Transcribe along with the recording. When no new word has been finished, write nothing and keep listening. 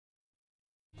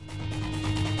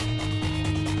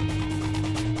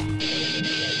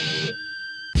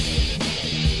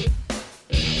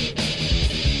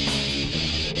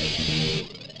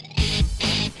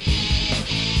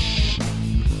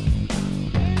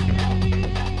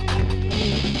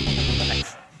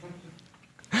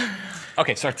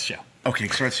Okay, start the show. Okay,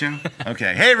 start the show?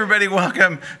 Okay. Hey, everybody.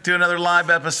 Welcome to another live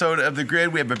episode of The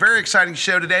Grid. We have a very exciting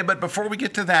show today, but before we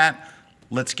get to that,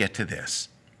 let's get to this.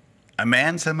 A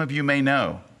man some of you may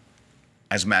know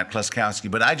as Matt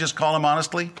Kloskowski, but I just call him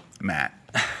honestly, Matt.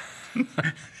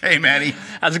 Hey, Matty.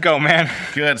 How's it going, man?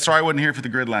 Good. Sorry I wasn't here for The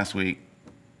Grid last week.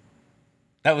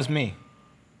 That was me.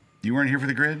 You weren't here for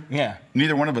The Grid? Yeah.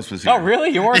 Neither one of us was here. Oh,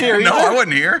 really? You weren't here either? No, I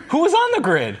wasn't here. Who was on The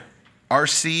Grid?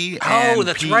 RC and Oh,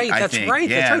 that's Pete, right. I That's think. right.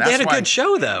 Yeah, that's right. They had a why- good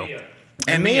show, though.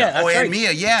 And Mia. that's Oh, and right.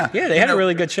 Mia, yeah. Yeah, they had a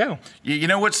really good show. You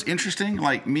know what's interesting?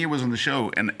 Like, Mia was on the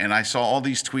show, and I saw all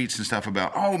these tweets and stuff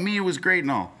about, oh, Mia was great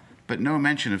and all, but no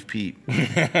mention of Pete.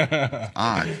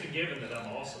 Odd.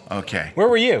 Okay. Where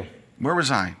were you? Where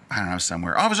was I? I don't know,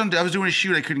 somewhere. Oh, I was doing a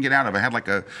shoot I couldn't get out of. I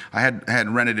had I had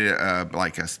rented a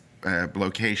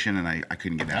location, and I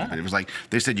couldn't get out of it. It was like,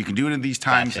 they said you can do it in these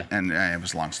times, Gotcha. and it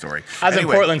was a long story. I was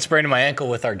Anyway, in Portland spraining my ankle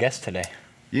with our guest today.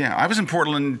 Yeah, I was in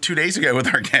Portland 2 days ago with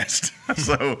our guest.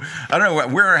 So I don't know,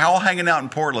 we're all hanging out in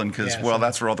Portland because, Yeah, well, so-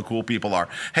 that's where all the cool people are.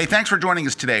 Hey, thanks for joining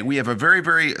us today. We have a very,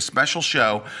 very special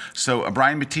show. So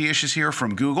Brian Matiash is here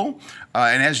from Google.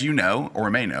 And as you know, or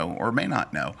may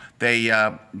not know, they,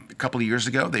 a couple of years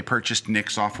ago, they purchased Nik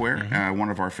software, one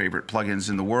of our favorite plugins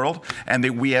in the world.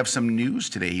 And we have some news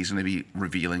today. He's going to be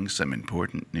revealing some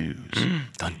important news.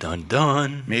 Dun, dun,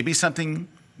 dun. Maybe something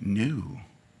new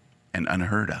and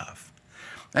unheard of.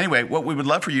 Anyway, what we would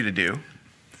love for you to do,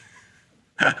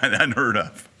 unheard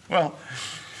of. Well,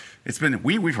 it's been,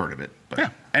 we've heard of it. But Yeah.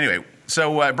 Anyway,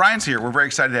 so Brian's here. We're very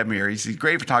excited to have him here. He's a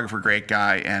great photographer, great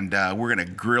guy, and we're going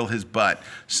to grill his butt.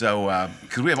 So,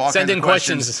 because we have all Send kinds in of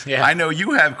questions. questions, yeah. I know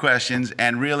you have questions,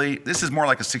 and really, this is more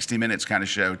like a 60 Minutes kind of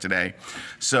show today.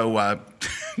 So,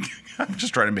 I'm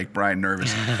just trying to make Brian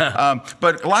nervous.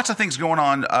 But lots of things going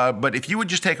on. But if you would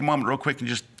just take a moment real quick and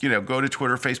just, go to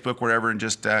Twitter, Facebook, whatever, and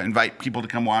just invite people to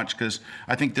come watch, because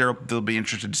I think they'll be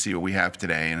interested to see what we have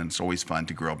today, and it's always fun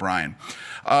to grill Brian.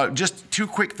 Just two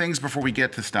quick things before we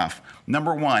get to stuff.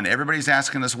 Number one, everybody's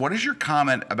asking us, what is your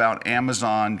comment about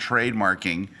Amazon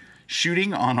trademarking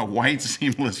shooting on a white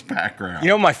seamless background? You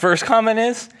know what my first comment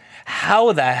is?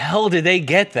 How the hell did they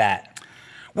get that?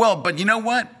 Well, but you know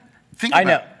what? Think I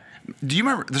about know. Do you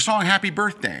remember the song Happy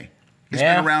Birthday? It's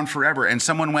Yeah. been around forever. And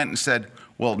someone went and said,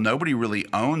 well, nobody really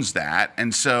owns that.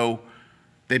 And so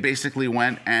they basically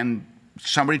went and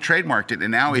somebody trademarked it.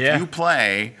 And now if Yeah. you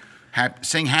play,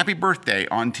 sing Happy Birthday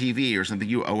on TV or something,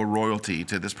 you owe a royalty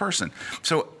to this person.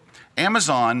 So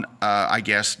Amazon, I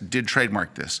guess, did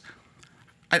trademark this.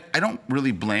 I don't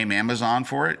really blame Amazon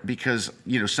for it because,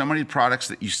 so many products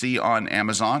that you see on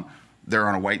Amazon, they're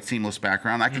on a white seamless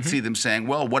background. I could see them saying,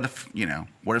 well, what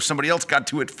if somebody else got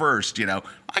to it first?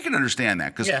 I can understand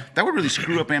that because that would really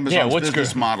screw up Amazon's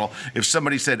business model. If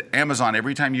somebody said, Amazon,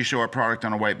 every time you show a product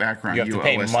on a white background, You have to owe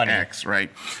pay us money. X, right?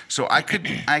 So I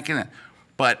can,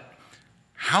 but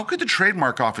how could the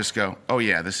trademark office go, oh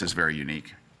yeah, this is very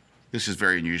unique. This is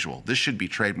very unusual. This should be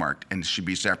trademarked and should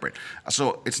be separate.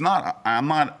 So it's not, I'm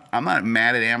not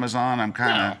mad at Amazon. I'm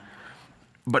kind of,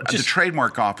 but the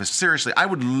trademark office, seriously, I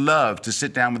would love to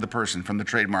sit down with the person from the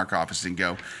trademark office and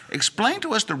go, explain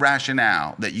to us the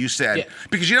rationale that you said,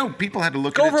 because people had to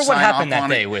look Go at it, over what sign happened off that on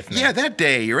day it. with me. Yeah, that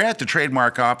day you're at the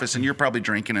trademark office and you're probably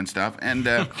drinking and stuff. And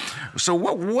so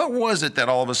what was it that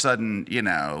all of a sudden,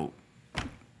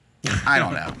 I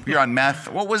don't know, you're on meth.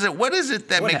 What was it? What is it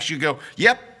that makes you go,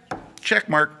 yep, check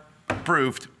mark,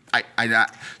 approved.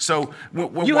 So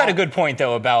You had a good point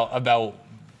though about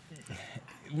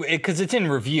because it's in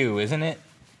review, isn't it?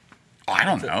 I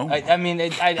don't know.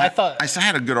 I thought I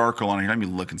had a good article on here. Let me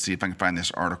look and see if I can find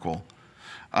this article.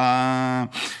 The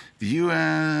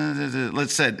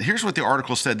U.S. Here's what the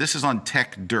article said. This is on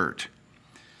Tech Dirt,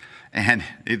 and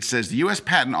it says the U.S.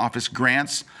 Patent Office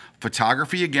grants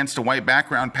photography against a white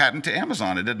background patent to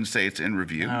Amazon. It doesn't say it's in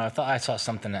review. I thought I saw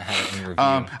something that had it in review.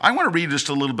 I want to read just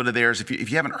a little bit of theirs. If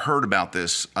you haven't heard about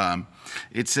this,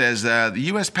 it says the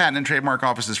U.S. Patent and Trademark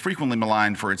Office is frequently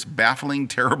maligned for its baffling,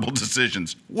 terrible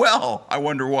decisions. Well, I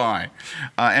wonder why,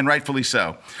 and rightfully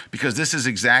so, because this is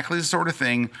exactly the sort of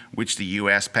thing which the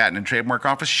U.S. Patent and Trademark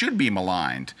Office should be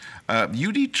maligned. UD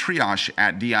Triage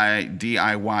at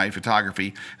DIY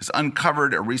Photography has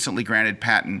uncovered a recently granted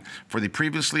patent for the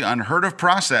previously unheard of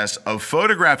process of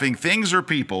photographing things or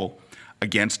people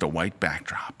against a white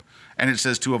backdrop. And it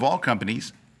says to, of all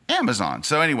companies, Amazon.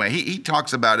 So anyway, he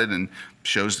talks about it and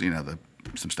shows,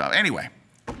 some stuff. Anyway,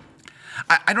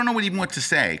 I don't know even what to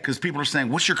say because people are saying,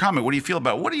 what's your comment? What do you feel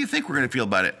about it? What do you think we're going to feel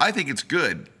about it? I think it's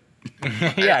good.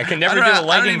 Yeah, I can never do a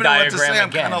lighting diagram I'm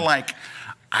again. kind of like,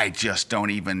 I just don't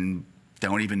even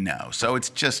Don't even know. So it's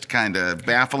just kind of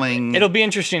baffling. It'll be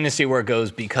interesting to see where it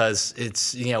goes because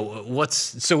it's, you know,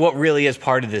 what really is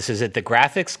part of this? Is it the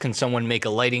graphics? Can someone make a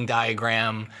lighting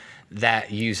diagram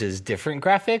that uses different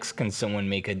graphics? Can someone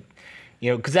make a, you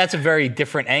know, because that's a very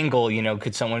different angle, you know,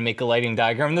 could someone make a lighting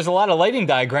diagram? There's a lot of lighting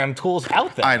diagram tools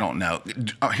out there. I don't know.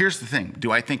 Here's the thing.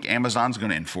 Do I think Amazon's going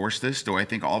to enforce this? Do I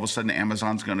think all of a sudden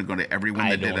Amazon's going to go to everyone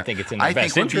that did it? I don't think it's in their best I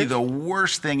think would be interest. the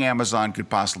worst thing Amazon could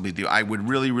possibly do. I would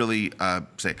really, really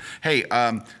say, hey,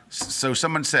 so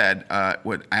someone said,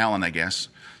 what, Alan, I guess,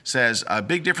 says,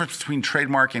 big difference between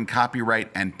trademark and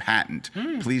copyright and patent.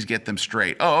 Please get them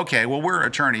straight. Oh, okay. Well, we're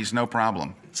attorneys. No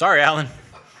problem. Sorry, Alan.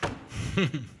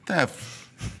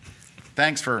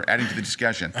 Thanks for adding to the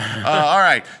discussion. All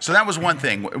right, so that was one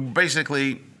thing.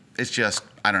 Basically, it's just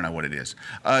I don't know what it is.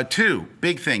 Two,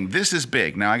 big thing. This is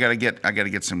big. Now I gotta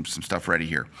get some stuff ready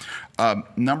here.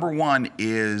 Number one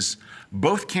is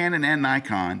both Canon and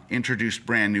Nikon introduced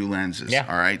brand new lenses. Yeah.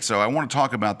 All right, so I want to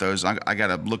talk about those. I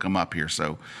gotta look them up here.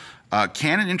 So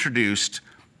Canon introduced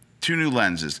two new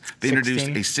lenses. They introduced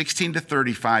a 16 to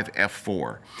 35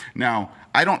 f4. Now,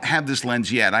 I don't have this lens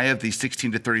yet. I have the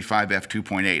 16 to 35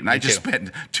 f2.8, and I just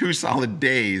spent 2 solid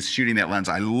days shooting that lens.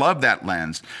 I love that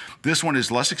lens. This one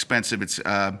is less expensive. It's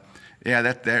yeah,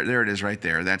 there it is right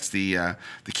there. That's the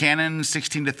Canon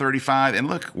 16 to 35, and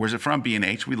look, where's it from?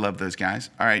 B&H. We love those guys.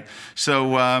 All right,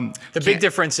 so the big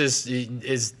difference is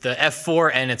the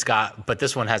f4, and but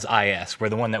this one has IS, where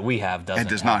the one that we have doesn't. It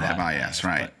does not have IS,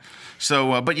 right? But,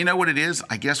 so, but you know what it is?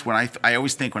 I guess when I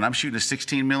always think when I'm shooting a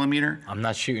 16 millimeter, I'm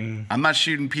not shooting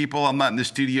people. I'm not in the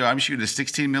studio. I'm shooting a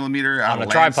 16 millimeter on a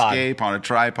landscape on a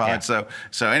tripod. Yeah.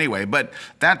 So anyway, but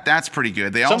that's pretty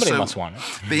good. Somebody must want it.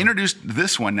 They introduced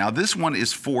this one. Now this one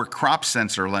is for crop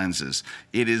sensor lenses.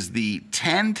 It is the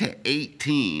 10 to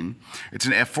 18. It's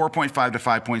an f4.5 to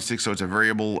 5.6, so it's a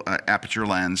variable aperture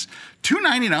lens.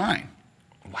 $299.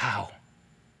 Wow.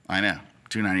 I know,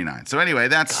 $299. So anyway,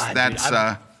 that's.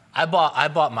 Dude, I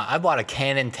bought a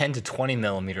Canon 10 to 20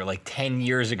 millimeter like 10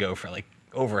 years ago for like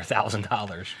over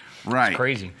 $1,000. Right. It's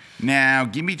crazy. Now,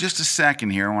 give me just a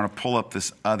second here. I want to pull up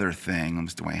this other thing.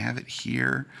 Do I have it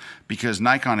here? Because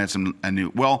Nikon had a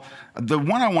new. Well, the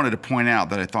one I wanted to point out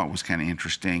that I thought was kind of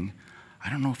interesting. I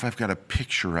don't know if I've got a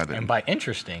picture of it. And by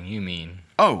interesting, you mean?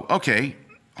 Oh, okay.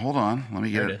 Hold on. Let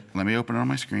me get it. Let me open it on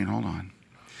my screen. Hold on.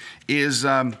 Is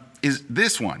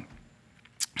this one?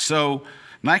 So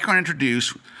Nikon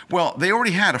introduced. Well, they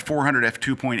already had a 400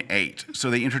 f2.8, so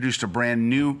they introduced a brand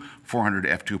new 400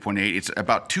 f2.8. It's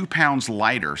about 2 pounds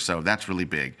lighter, so that's really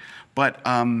big. But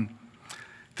the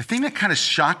thing that kind of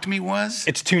shocked me was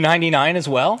it's $299 as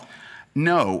well.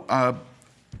 No,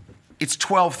 it's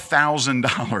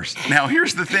 $12,000. Now,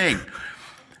 here's the thing: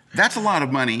 that's a lot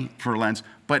of money for a lens,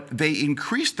 but they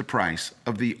increased the price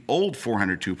of the old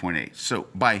 400 2.8, so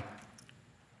by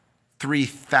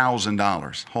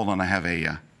 $3,000. Hold on, I have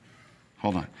a.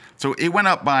 Hold on. So it went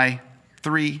up by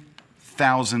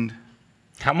 3,000.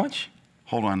 How much?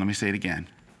 Hold on. Let me say it again.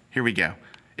 Here we go.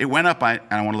 It went up by,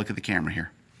 and I want to look at the camera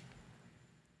here,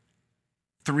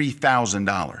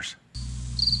 $3,000.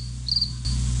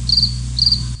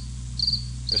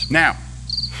 Now,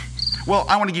 well,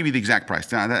 I want to give you the exact price.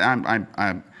 It's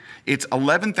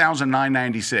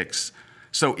 $11,996.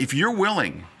 So if you're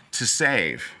willing to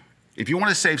save, if you want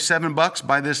to save $7,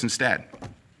 buy this instead.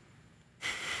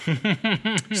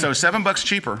 So $7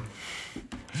 cheaper.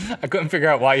 I couldn't figure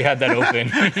out why you had that open.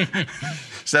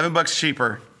 $7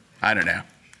 cheaper. I don't know.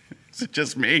 Is it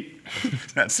just me?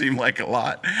 That seemed like a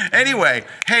lot. Anyway,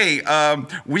 hey,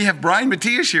 we have Brian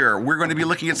Matiash here. We're going to be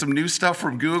looking at some new stuff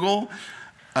from Google.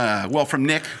 Well, from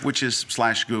Nik, which is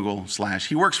 /Google/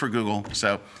 he works for Google.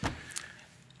 So,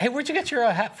 hey, where'd you get your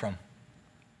hat from?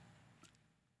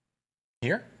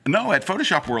 Here? No, at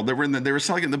Photoshop World. They were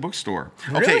selling it in the bookstore.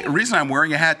 Really? Okay, the reason I'm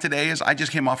wearing a hat today is I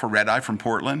just came off a red eye from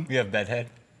Portland. You have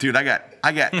bedhead? Dude, I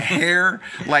got hair,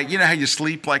 like, you know how you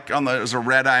sleep like it was a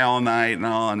red eye all night and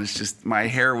all, and it's just, my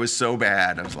hair was so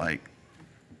bad. I was like,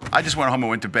 I just went home and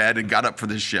went to bed and got up for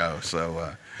this show.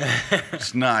 So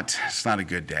it's not a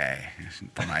good day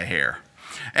for my hair.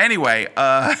 Anyway.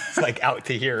 It's like out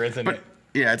to here, isn't it?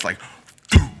 Yeah, it's like,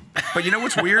 but you know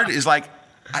what's weird is like,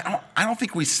 I don't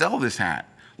think we sell this hat.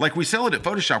 Like, we sell it at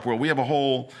Photoshop World. We have a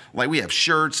whole, like, we have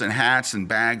shirts and hats and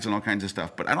bags and all kinds of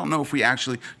stuff. But I don't know if we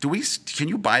actually, can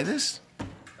you buy this? I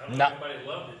don't know if anybody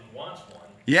loved it and wants one.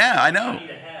 Yeah, I know. I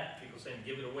need a hat. People saying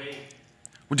give it away.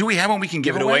 Well, do we have one we can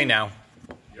give it away now?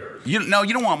 Yours. No,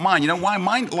 you don't want mine. You know why?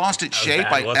 Mine lost its shape.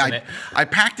 I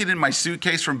packed it in my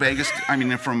suitcase from Vegas,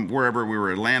 from wherever we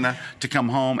were, Atlanta, to come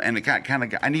home. And it got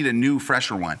I need a new,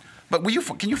 fresher one. But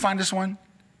can you find us one?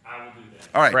 I will do that.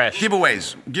 All right, Fresh.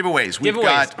 giveaways. We've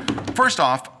got, first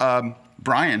off,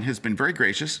 Brian has been very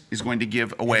gracious. He's going to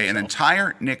give away an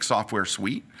entire Nik software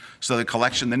suite. So the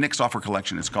collection, the Nik software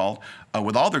collection is called,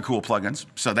 with all their cool plugins.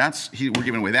 So we're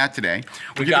giving away that today.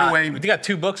 We got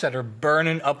 2 books that are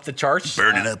burning up the charts.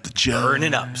 Burning up the charts.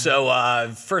 Burning up.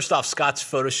 So first off, Scott's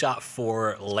Photoshop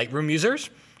for Lightroom users,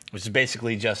 which is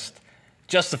basically just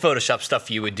the Photoshop stuff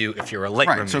you would do if you're a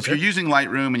Lightroom user. So if you're using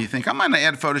Lightroom and you think, I'm going to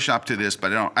add Photoshop to this,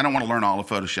 but I don't want to learn all of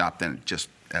Photoshop, then it's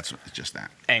just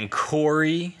that. And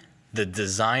Corey, the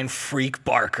design freak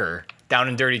Barker, Down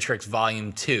and Dirty Tricks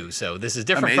Volume 2. So this is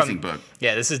different Amazing book.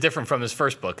 Yeah, this is different from his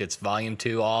first book. It's Volume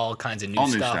 2, all kinds of new All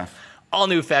stuff. new stuff. All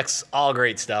new effects, all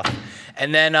great stuff.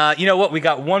 And then, you know what? We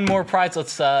got one more prize.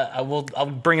 I'll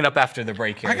bring it up after the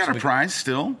break here. I got a prize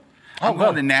still. I'm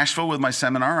going to Nashville with my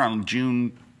seminar on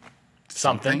June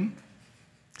something.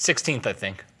 16th, I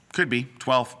think. Could be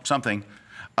 12th, something.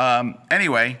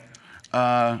 Anyway.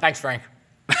 Thanks, Frank.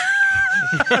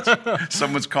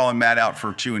 Someone's calling Matt out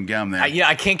for chewing gum there. Yeah,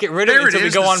 I can't get rid of it until we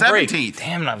go on break. 17th.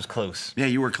 Damn, I was close. Yeah,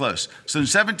 you were close. So the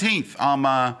 17th,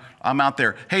 I'm out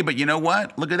there. Hey, but you know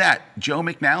what? Look at that. Joe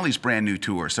McNally's brand new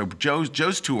tour. So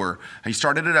Joe's tour, he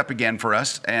started it up again for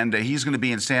us, and he's going to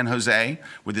be in San Jose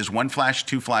with his 1 Flash,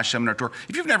 2 Flash seminar tour.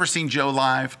 If you've never seen Joe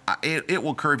live, it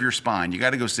will curve your spine. You got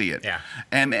to go see it. Yeah.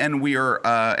 And we are,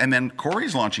 and then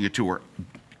Corey's launching a tour.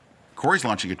 Corey's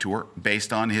launching a tour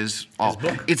based on his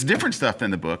book. It's different stuff than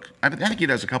the book. I think he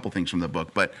does a couple things from the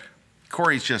book, but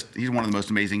Corey's he's one of the most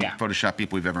amazing Photoshop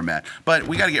people we've ever met. But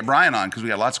we got to get Brian on because we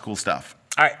got lots of cool stuff.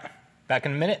 All right, back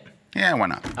in a minute. Yeah, why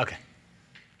not? Okay.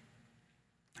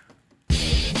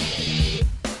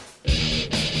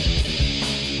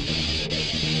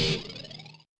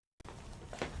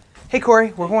 Hey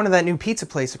Corey, we're going to that new pizza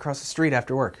place across the street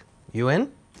after work. You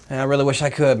in? I really wish I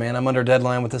could, man. I'm under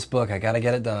deadline with this book. I gotta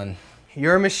get it done.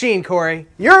 You're a machine, Corey.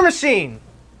 You're a machine!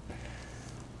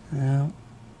 Well,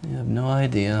 you have no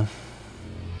idea.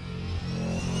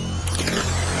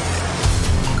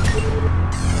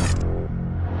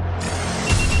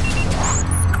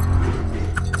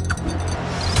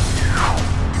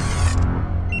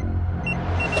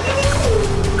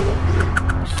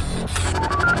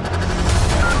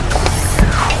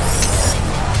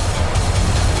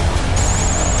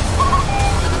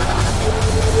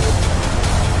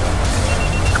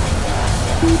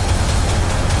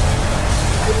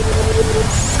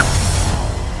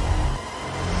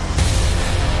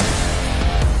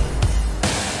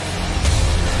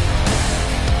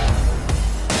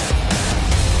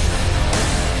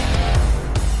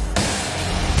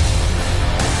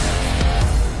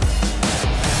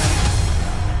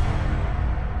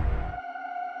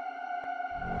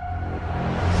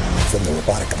 From the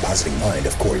robotic compositing mind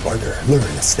of Corey Barker, learn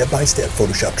step-by-step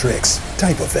Photoshop tricks,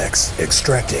 type effects,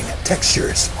 extracting,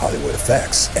 textures, Hollywood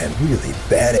effects, and really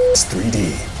badass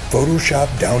 3D.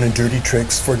 Photoshop Down and Dirty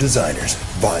Tricks for Designers,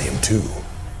 Volume 2.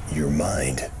 Your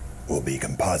mind will be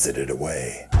composited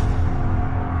away.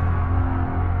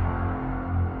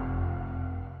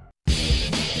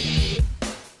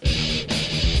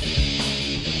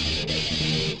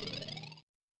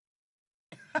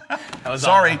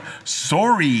 Sorry.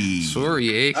 Sorry,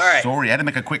 eh? All right. Sorry, I had to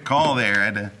make a quick call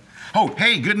there. Oh,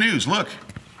 hey, good news. Look,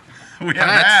 we have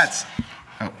hats.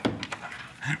 Oh.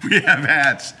 We have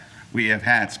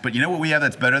hats. But you know what we have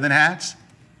that's better than hats?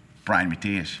 Brian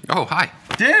Matiash. Oh, hi.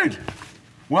 Dude,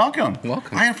 welcome.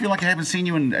 Welcome. I feel like I haven't seen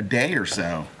you in a day or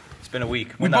so. It's been a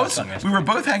week. We were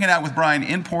both hanging out with Brian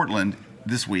in Portland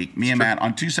this week, me and Matt,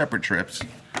 on 2 separate trips.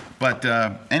 But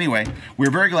anyway,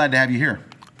 we're very glad to have you here.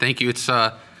 Thank you.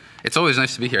 It's always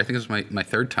nice to be here. I think this is my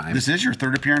 3rd time. This is your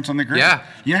 3rd appearance on the grid? Yeah.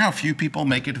 You know how few people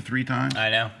make it to 3 times?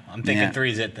 I know. I'm thinking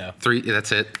 3 is it though. 3, yeah,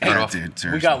 that's it. Yeah,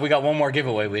 dude, We got one more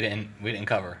giveaway we didn't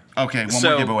cover. Okay, one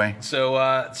more giveaway.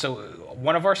 So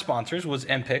one of our sponsors was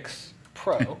MPix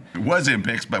Pro. It was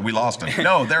MPix, but we lost them.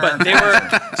 No,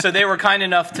 they were kind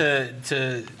enough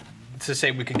to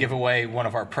say we could give away one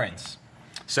of our prints.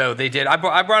 So they did. I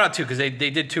brought out 2 because they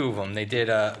did 2 of them. They did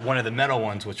one of the metal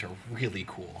ones, which are really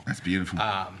cool. That's beautiful.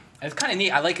 It's kind of neat.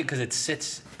 I like it because it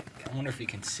sits. I wonder if you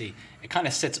can see. It kind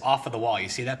of sits off of the wall. You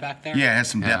see that back there? Yeah, it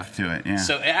has some depth to it. Yeah.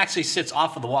 So it actually sits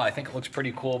off of the wall. I think it looks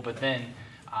pretty cool. But then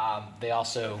they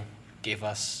also gave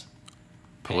us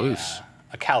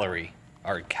a calorie.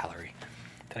 Did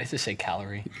I just say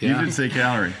calorie? Yeah. You did say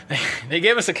calorie. They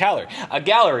gave us a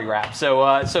gallery wrap.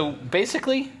 So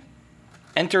basically,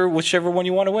 enter whichever one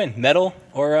you want to win, metal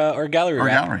or gallery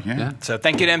wrap. Gallery, yeah. So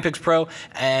thank you to MPix Pro,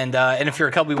 and if you're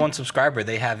a KelbyOne subscriber,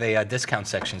 they have a discount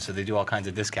section, so they do all kinds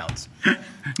of discounts.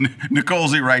 Nicole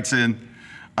Z writes in,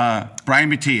 Brian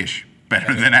Matiash,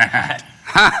 better than a hat.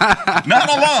 Not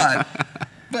a lot,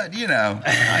 but you know,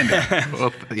 I know.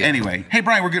 Well, yeah. Anyway, hey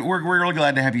Brian, we're really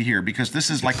glad to have you here because this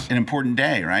is like an important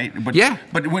day, right? But, Yeah.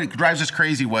 But what drives us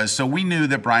crazy was, so we knew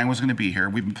that Brian was going to be here.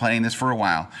 We've been playing this for a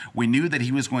while. We knew that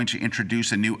he was going to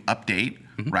introduce a new update,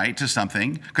 right, to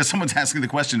something. Because someone's asking the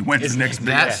question, when's the next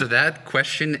big? So that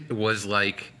question was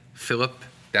like, Philip,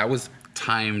 that was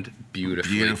timed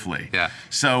beautifully. Beautifully. Yeah.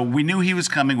 So we knew he was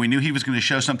coming. We knew he was going to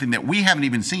show something that we haven't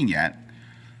even seen yet.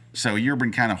 So you've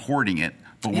been kind of hoarding it.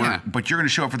 But, but you're going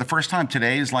to show it for the first time.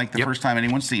 Today is like the first time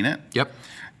anyone's seen it. Yep.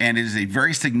 And it is a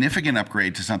very significant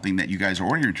upgrade to something that you guys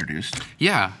already introduced.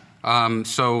 Yeah.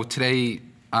 So today,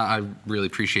 I really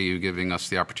appreciate you giving us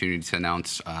the opportunity to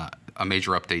announce a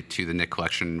major update to the Nik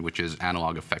Collection, which is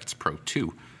Analog Efex Pro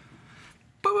 2.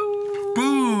 Boo!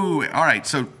 Boo! All right,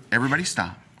 so everybody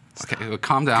stop. Okay,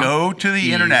 calm down. Go to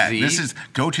the internet. Easy.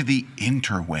 Go to the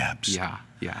interwebs. Yeah,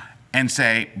 yeah. And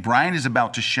say, Brian is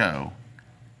about to show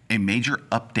a major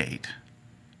update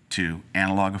to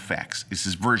Analog Efex. This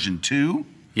is version 2.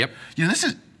 Yep. You know,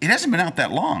 it hasn't been out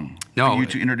that long for you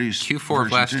to introduce Q4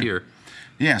 of last 2. year.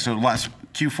 Yeah, so last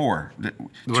Q4.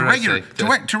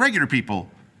 To regular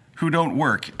people who don't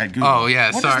work at Google. Oh,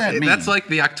 yeah, what sorry. Does that mean? That's like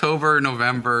the October,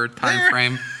 November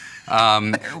timeframe.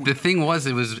 The thing was,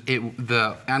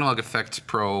 the Analog Efex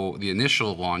Pro, the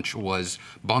initial launch, was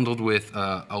bundled with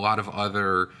a lot of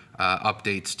other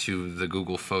updates to the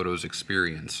Google Photos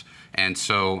experience. And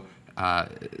so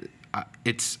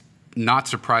it's not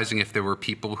surprising if there were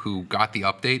people who got the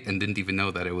update and didn't even know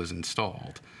that it was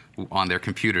installed on their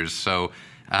computers. So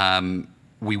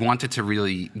we wanted to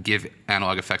really give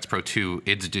Analog Efex Pro 2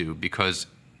 its due because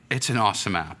it's an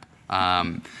awesome app.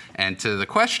 And to the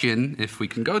question, if we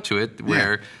can go to it,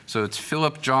 so it's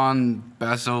Philip John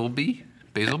Basilby?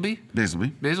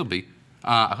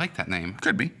 I like that name.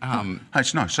 Could be.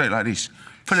 It's nice. Say it like this.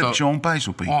 Philip John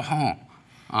Basilby.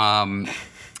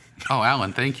 Oh,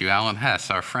 Alan, thank you. Alan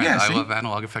Hess, our friend. Yeah, I love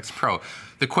Analog Efex Pro.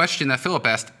 The question that Philip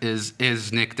asked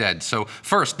is Nik dead? So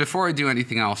first, before I do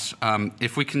anything else,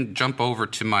 if we can jump over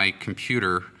to my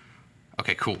computer.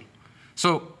 Okay, cool.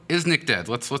 So is Nik dead?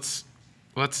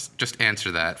 Let's just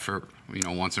answer that for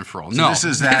once and for all. So no, this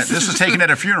is taken at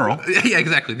a funeral. Yeah,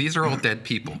 exactly. These are all dead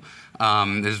people.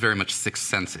 This is very much Sixth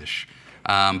Sense-ish.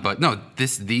 But no,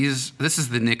 this is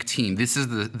the Nik team. This is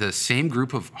the same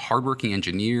group of hardworking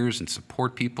engineers and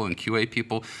support people and QA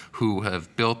people who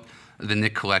have built the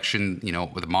Nik Collection,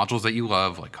 with the modules that you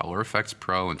love, like Color Efex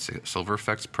Pro and Silver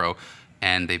Efex Pro,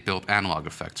 and they built Analog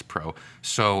Efex Pro.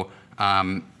 So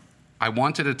I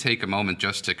wanted to take a moment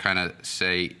just to kind of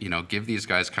say, give these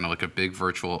guys kind of like a big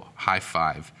virtual high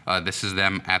five. This is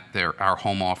them at our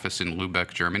home office in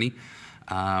Lübeck, Germany.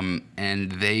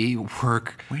 And they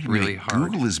work really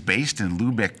hard. Google is based in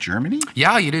Lübeck, Germany?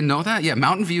 Yeah, you didn't know that? Yeah,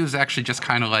 Mountain View is actually just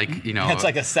kind of like, It's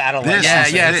like a satellite.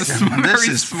 This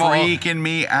is freaking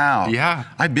me out. Yeah.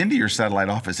 I've been to your satellite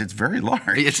office. It's very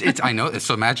large. I know.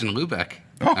 So imagine Lübeck.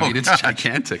 Oh, I mean, it's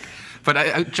gigantic. But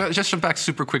I just jump back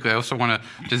super quickly. I also want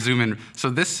to zoom in. So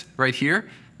this right here,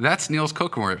 that's Niels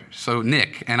Kokomer. So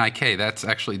Nik, N-I-K, that's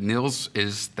actually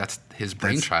that's his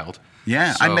brainchild.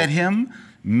 Yeah, I met him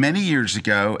many years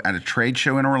ago at a trade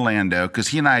show in Orlando because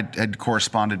he and I had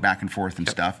corresponded back and forth and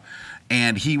stuff.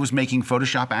 And he was making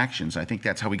Photoshop Actions. I think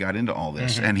that's how we got into all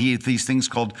this. And he had these things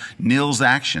called Nils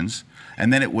Actions.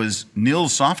 And then it was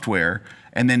Nils Software.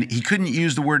 And then he couldn't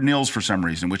use the word Nils for some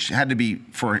reason, which had to be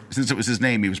since it was his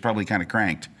name, he was probably kind of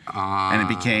cranked. And it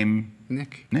became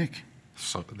Nik.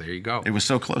 So there you go. It was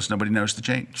so close, nobody noticed the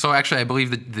change. So actually, I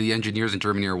believe that the engineers in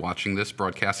Germany are watching this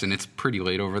broadcast, and it's pretty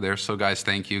late over there. So guys,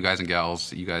 thank you, guys and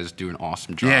gals. You guys do an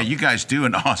awesome job. Yeah, you guys do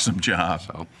an awesome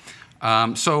job.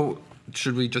 So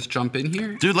should we just jump in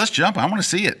here? Dude, let's jump. I want to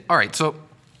see it. All right, so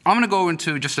I'm going to go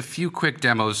into just a few quick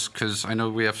demos because I know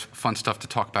we have fun stuff to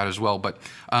talk about as well. But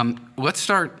let's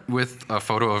start with a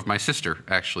photo of my sister,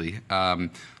 actually.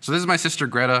 So this is my sister,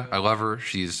 Greta. I love her.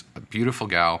 She's a beautiful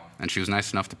gal, and she was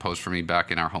nice enough to pose for me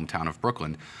back in our hometown of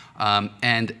Brooklyn.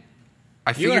 And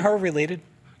I figured, you and her related?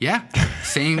 Yeah,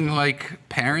 same like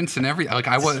parents and everything. Like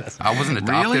I wasn't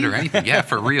adopted or anything. Yeah,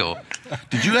 for real.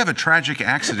 Did you have a tragic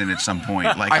accident at some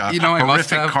point, like a I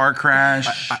horrific car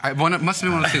crash? It must have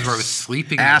been one of those things where I was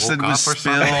sleeping and acid I woke was up or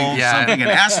spilled, something. Yeah, an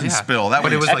acid spill.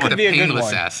 But it was like the be a good painless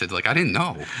one. acid. Like I didn't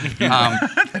know.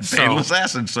 Painless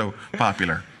acid, so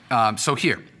popular. So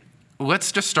here,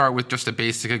 let's just start with just a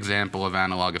basic example of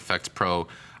Analog Efex Pro.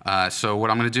 So what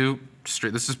I'm going to do,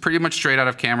 this is pretty much straight out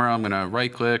of camera. I'm going to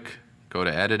right-click, go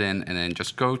to Edit In, and then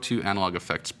just go to Analog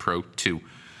Efex Pro 2,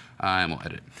 and we'll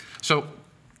edit it. So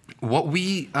what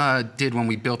we did when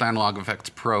we built Analog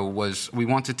Efex Pro was we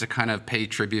wanted to kind of pay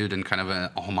tribute and kind of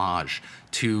a homage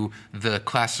to the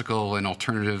classical and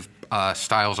alternative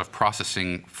styles of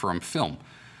processing from film.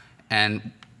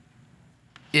 And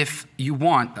if you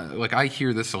want, like I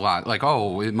hear this a lot, like,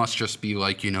 oh, it must just be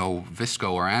like, you know,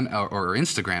 Visco or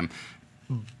Instagram.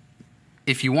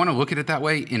 If you want to look at it that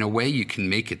way, in a way you can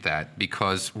make it that,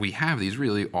 because we have these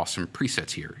really awesome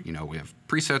presets here. You know, we have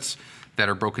presets that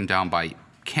are broken down by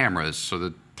cameras, so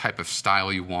the type of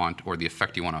style you want or the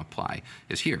effect you want to apply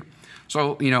is here.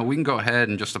 So, you know, we can go ahead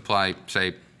and just apply,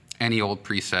 say, any old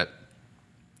preset,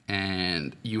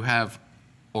 and you have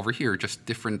over here just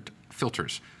different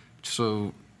filters.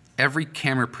 So every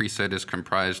camera preset is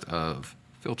comprised of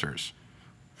filters.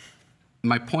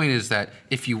 My point is that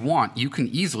if you want, you can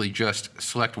easily just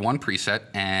select one preset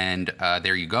and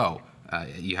there you go.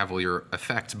 You have all your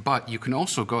effects, but you can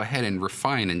also go ahead and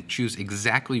refine and choose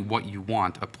exactly what you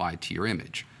want applied to your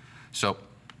image. So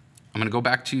I'm gonna go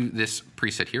back to this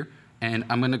preset here, and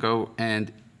I'm gonna go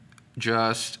and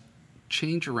just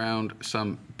change around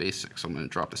some basics. I'm gonna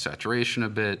drop the saturation a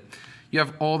bit. You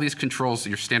have all these controls,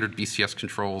 your standard BCS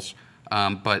controls,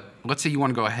 but let's say you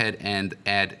wanna go ahead and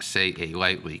add, say, a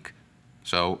light leak.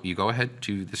 So you go ahead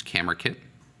to this camera kit,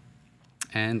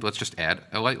 and let's just add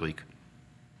a light leak.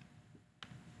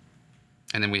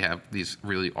 And then we have these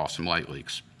really awesome light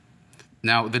leaks.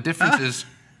 Now, the difference is...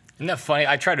 Isn't that funny?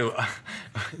 I try to...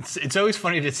 it's always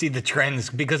funny to see the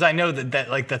trends, because I know that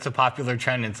like that's a popular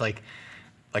trend. It's like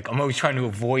I'm always trying to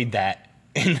avoid that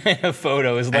in a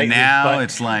photo. And now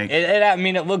it's like... I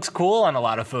mean, it looks cool on a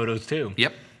lot of photos, too.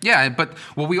 Yep. Yeah, but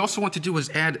what we also want to do is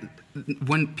add...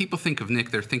 When people think of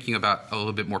Nik, they're thinking about a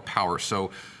little bit more power.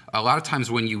 So a lot of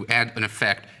times when you add an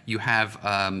effect, you have,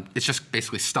 it's just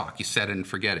basically stock. You set it and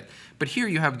forget it. But here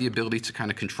you have the ability to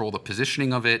kind of control the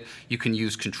positioning of it. You can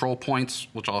use control points,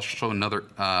 which I'll show another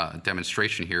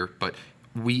demonstration here. But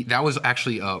that was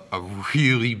actually a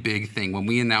really big thing. When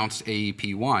we announced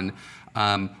AEP-1,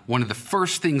 one of the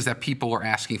first things that people were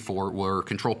asking for were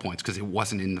control points, because it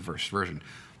wasn't in the first version.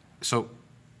 So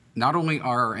not only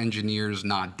are our engineers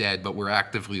not dead, but we're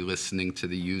actively listening to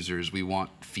the users. We want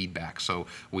feedback. So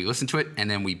we listen to it, and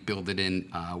then we build it in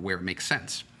where it makes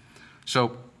sense.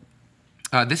 So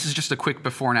this is just a quick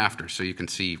before and after, so you can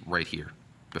see right here,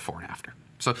 before and after.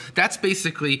 So that's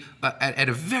basically, at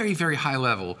a very, very high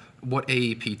level, what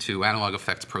AEP2, Analog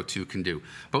Efex Pro 2 can do.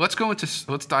 But let's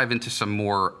dive into some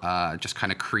more just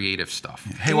kind of creative stuff.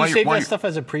 Hey, can you save that stuff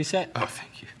as a preset? Oh,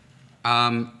 thank you.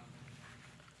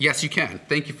 Yes, you can.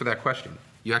 Thank you for that question.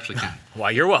 You actually can.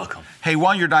 Why, you're welcome. Hey,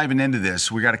 while you're diving into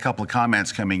this, we got a couple of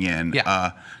comments coming in.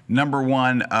 Yeah. Number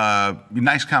one,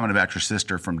 nice comment about your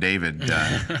sister from David.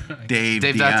 Dave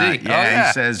Dave. Yeah,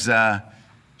 he says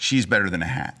she's better than a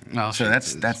hat. Well, so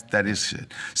that is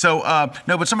it. So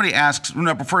no, but somebody asks.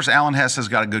 No, but first, Alan Hess has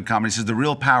got a good comment. He says the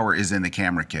real power is in the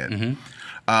camera kit.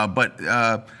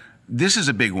 But this is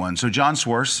a big one. So John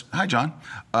Swartz, hi John,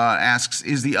 asks,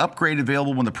 is the upgrade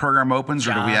available when the program opens,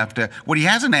 or do we have to? What he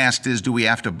hasn't asked is, do we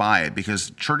have to buy it? Because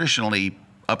traditionally,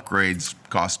 upgrades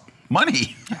cost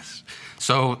money. Yes.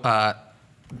 So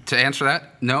to answer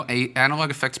that, no, Analog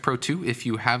Efex Pro 2, if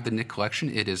you have the Nik Collection,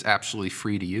 it is absolutely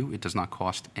free to you. It does not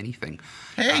cost anything.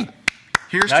 Hey.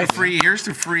 Here's the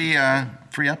free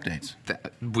updates.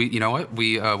 You know what?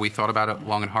 We thought about it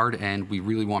long and hard, and we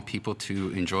really want people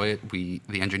to enjoy it. The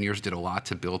engineers did a lot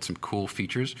to build some cool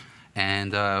features,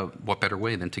 and what better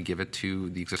way than to give it to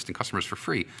the existing customers for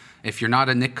free? If you're not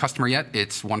a Nik customer yet,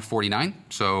 it's $149.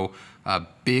 So a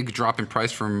big drop in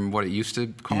price from what it used to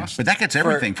cost. But that gets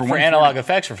everything for Analog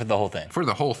Efex, or for the whole thing? For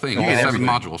the whole thing, all 7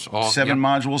 modules. All 7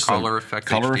 modules. Color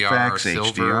effects, HDR,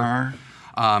 silver.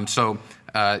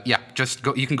 Yeah, just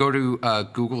go. You can go to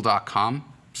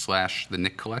google.com/the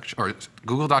Nik Collection, or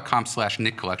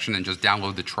google.com/Nik Collection, and just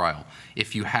download the trial.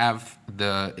 If you have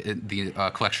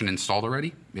the collection installed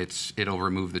already, it'll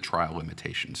remove the trial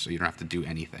limitations, so you don't have to do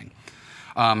anything.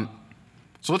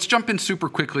 So let's jump in super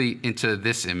quickly into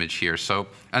this image here. So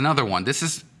another one. This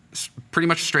is pretty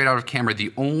much straight out of camera.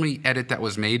 The only edit that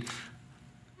was made.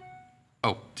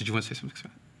 Oh, did you want to say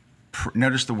something?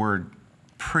 Notice the word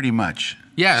pretty much.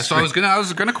 Yeah, so I was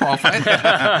gonna qualify.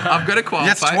 I'm gonna qualify.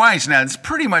 That's twice now. It's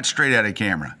pretty much straight out of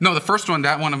camera. No, the first one,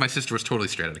 that one of my sister, was totally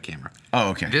straight out of camera. Oh,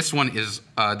 okay. This one is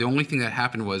the only thing that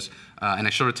happened was, and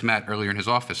I showed it to Matt earlier in his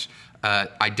office.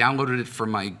 I downloaded it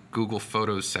from my Google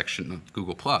Photos section of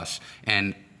Google Plus,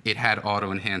 and it had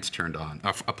Auto Enhance turned on,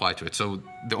 applied to it. So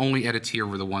the only edits here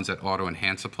were the ones that Auto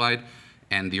Enhance applied,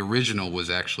 and the original was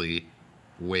actually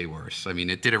way worse. I mean,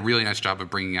 it did a really nice job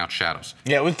of bringing out shadows.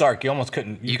 Yeah, it was dark. You almost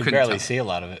couldn't. You could barely see a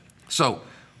lot of it. So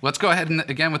let's go ahead and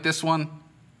again with this one.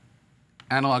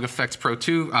 Analog Efex Pro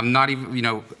 2. I'm not even, you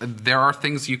know, there are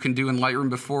things you can do in Lightroom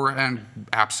before, and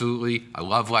absolutely, I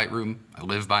love Lightroom. I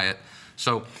live by it.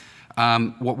 So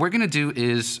what we're going to do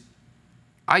is,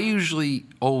 I usually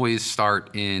always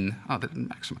start in, oh, that didn't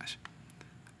maximize,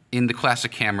 in the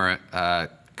classic camera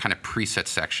kind of preset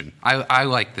section. I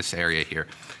like this area here.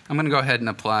 I'm going to go ahead and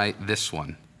apply this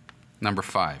one, number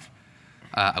 5.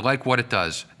 I like what it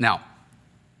does. Now,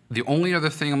 the only other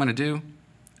thing I'm going to do,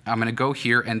 I'm going to go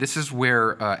here, and this is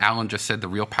where Alan just said the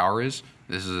real power is.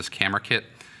 This is this camera kit.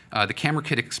 The camera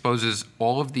kit exposes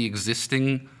all of the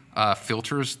existing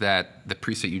filters that the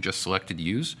preset you just selected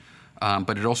use,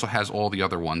 but it also has all the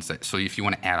other ones, that, so if you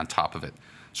want to add on top of it.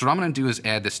 So what I'm going to do is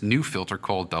add this new filter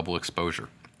called double exposure.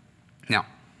 Now,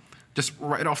 just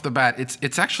right off the bat,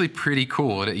 it's actually pretty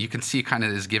cool. You can see it kind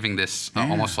of is giving this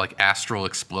almost like astral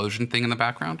explosion thing in the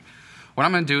background. What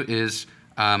I'm going to do is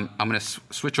I'm going to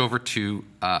switch over to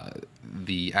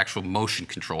the actual motion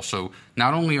control. So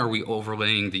not only are we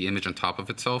overlaying the image on top of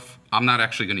itself, I'm not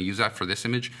actually going to use that for this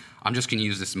image. I'm just going to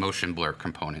use this motion blur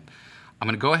component. I'm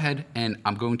going to go ahead and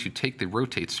I'm going to take the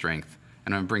rotate strength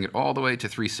and I'm going to bring it all the way to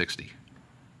 360.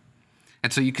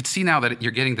 And so you can see now that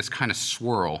you're getting this kind of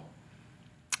swirl.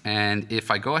 And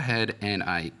if I go ahead and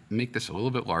I make this a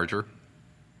little bit larger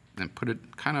and put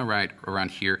it kind of right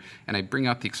around here, and I bring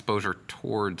out the exposure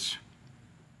towards,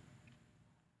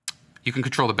 you can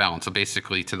control the balance. So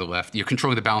basically to the left, you're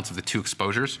controlling the balance of the two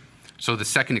exposures. So the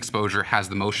second exposure has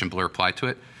the motion blur applied to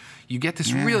it. You get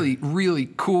this really, really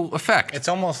cool effect. It's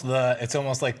almost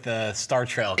like the Star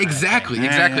Trail. Exactly.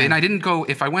 And I didn't go,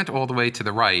 if I went all the way to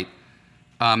the right,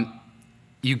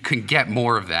 you can get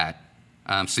more of that.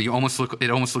 So you almost look, it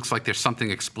almost looks like there's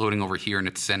something exploding over here and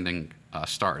it's sending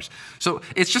stars. So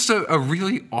it's just a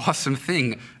really awesome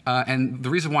thing. And the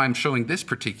reason why I'm showing this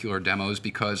particular demo is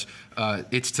because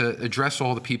it's to address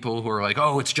all the people who are like,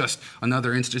 oh, it's just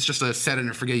another it's just a set it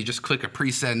and forget. You just click a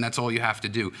preset and that's all you have to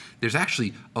do. There's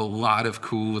actually a lot of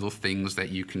cool little things that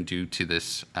you can do to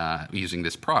this using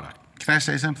this product. Can I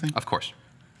say something? Of course.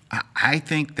 I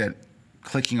think that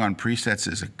clicking on presets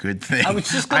is a good thing. I was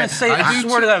just going to say, I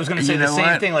swear to God, I was going to say the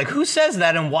same thing. Like, who says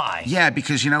that and why? Yeah,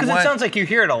 because you know what? Because it sounds like you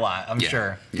hear it a lot, I'm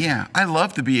sure. Yeah, I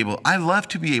love to be able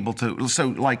to, so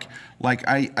like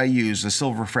I use the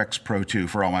Silver Efex Pro 2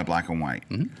 for all my black and white.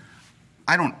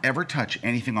 I don't ever touch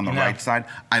anything on the right side.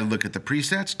 I look at the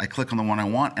presets, I click on the one I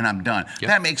want, and I'm done.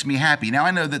 That makes me happy. Now,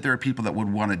 I know that there are people that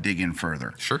would want to dig in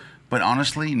further. Sure. But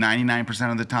honestly,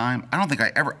 99% of the time, I don't think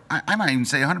I might even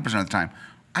say 100% of the time,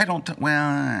 I don't,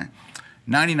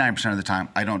 99% of the time,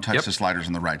 I don't touch the sliders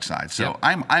on the right side. So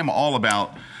I'm all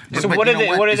about. So what do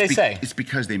they say? It's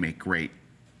because they make great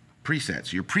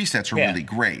presets. Your presets are really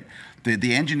great.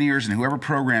 The engineers and whoever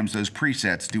programs those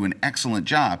presets do an excellent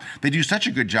job. They do such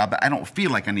a good job that I don't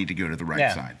feel like I need to go to the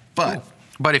right side.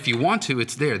 But if you want to,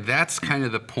 it's there. That's kind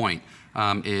of the point,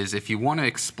 is if you want to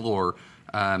explore,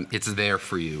 it's there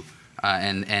for you.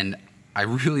 And I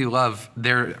really love,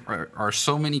 there are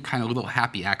so many kind of little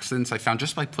happy accidents I found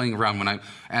just by playing around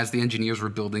as the engineers were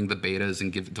building the betas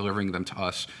and delivering them to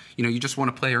us. You know, you just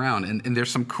want to play around, and there's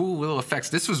some cool little effects.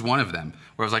 This was one of them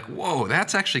where I was like, whoa,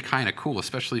 that's actually kind of cool,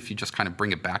 especially if you just kind of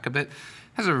bring it back a bit. It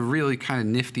has a really kind of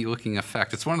nifty looking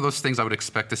effect. It's one of those things I would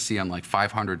expect to see on like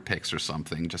 500 pics or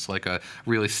something, just like a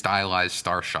really stylized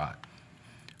star shot.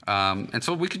 And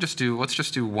so we could just do, let's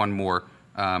just do one more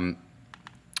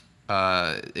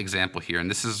example here, and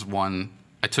this is one,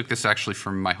 I took this actually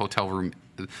from my hotel room.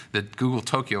 The Google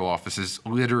Tokyo office is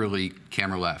literally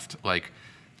camera left, like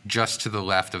just to the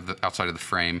left of the outside of the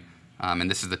frame. And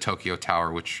this is the Tokyo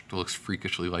Tower, which looks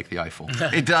freakishly like the Eiffel.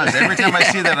 It does. Every time I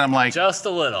see that, I'm like, just a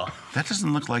little. That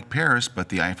doesn't look like Paris, but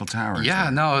the Eiffel Tower. Yeah,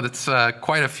 no, that's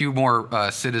quite a few more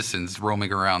citizens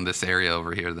roaming around this area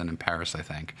over here than in Paris, I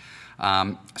think.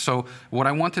 So what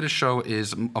I wanted to show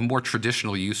is a more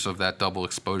traditional use of that double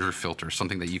exposure filter,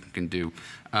 something that you can do.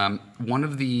 One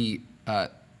of the,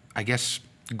 I guess,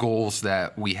 goals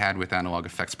that we had with Analog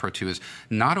Efex Pro 2 is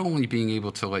not only being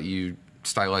able to let you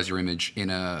stylize your image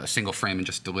in a single frame and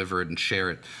just deliver it and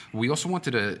share it, we also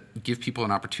wanted to give people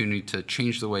an opportunity to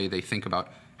change the way they think about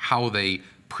how they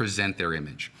present their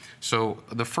image. So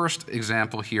the first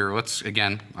example here,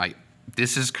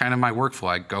 this is kind of my workflow.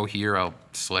 I go here, I'll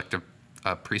select a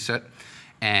preset,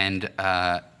 and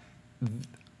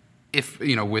if,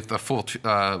 you know, with a full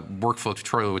workflow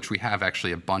tutorial, which we have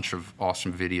actually a bunch of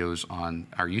awesome videos on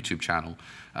our YouTube channel,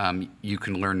 you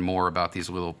can learn more about these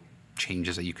little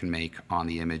changes that you can make on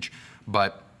the image.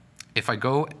 But if I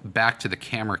go back to the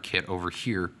camera kit over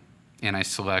here, and I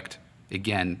select,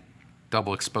 again,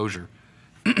 double exposure,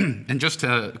 And just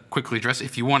to quickly address,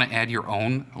 if you want to add your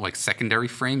own like secondary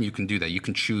frame, you can do that. You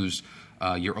can choose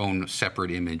your own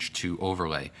separate image to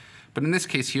overlay. But in this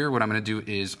case here, what I'm going to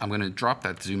do is I'm going to drop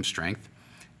that zoom strength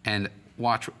and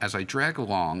watch as I drag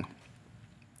along.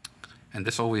 And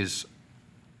this always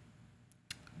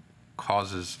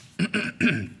causes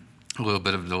a little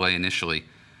bit of a delay initially.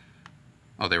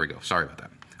 Oh, there we go. Sorry about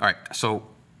that. All right, so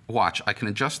watch. I can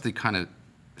adjust the kind of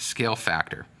scale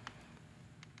factor.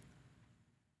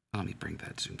 Let me bring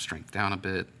that zoom strength down a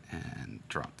bit and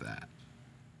drop that.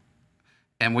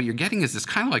 And what you're getting is this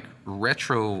kind of like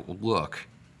retro look,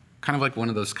 kind of like one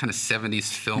of those kind of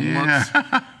 70s film looks.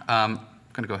 I'm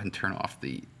going to go ahead and turn off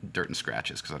the dirt and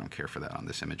scratches because I don't care for that on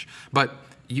this image. But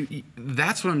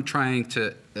that's what I'm trying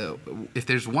to, if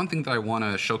there's one thing that I want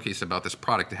to showcase about this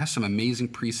product, it has some amazing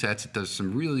presets. It does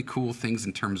some really cool things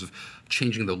in terms of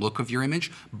changing the look of your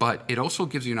image, but it also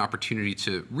gives you an opportunity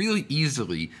to really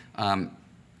easily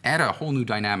add a whole new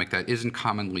dynamic that isn't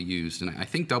commonly used. And I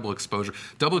think double exposure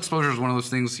is one of those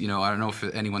things, you know, I don't know if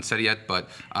anyone said it yet, but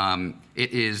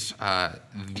it is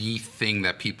the thing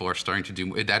that people are starting to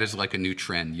do. That is like a new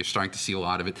trend. You're starting to see a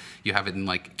lot of it. You have it in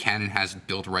like, Canon has it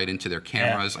built right into their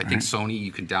cameras. I think Sony,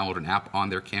 you can download an app on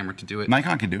their camera to do it.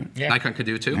 Nikon can do it. Yeah. Nikon can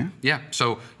do it too? Yeah.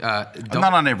 So,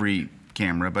 not on every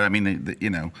camera, but I mean, you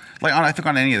know, like I think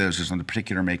on any of those, there's on the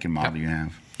particular make and model you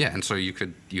have. Yeah, and so you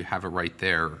have it right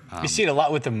there. You see it a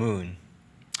lot with the moon.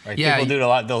 Right? Yeah, people do it a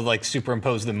lot. They'll like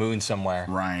superimpose the moon somewhere.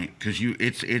 Right, because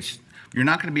you're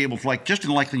not going to be able to, like, just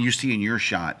like you see in your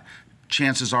shot,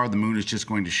 chances are the moon is just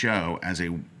going to show as a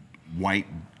white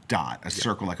dot, a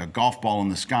circle, like a golf ball in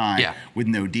the sky with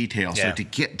no detail. So to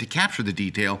capture the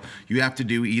detail, you have to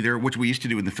do either, which we used to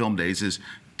do in the film days, is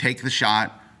take the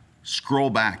shot,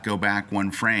 scroll back, go back one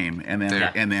frame, and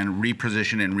then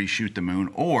reposition and reshoot the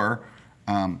moon. Or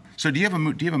so do you have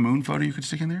a moon photo you could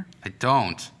stick in there? I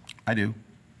don't. I do.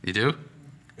 You do?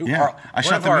 Yeah, I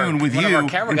shot the moon with you in One of our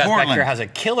camera guys back here has a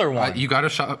killer one. You got a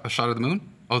shot of the moon?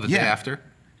 Oh, the day after?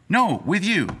 No, with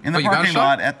you in the parking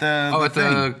lot at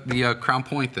the the Crown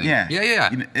Point thing. Yeah.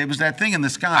 Yeah. It was that thing in the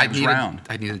sky. It was round.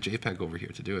 I need a JPEG over here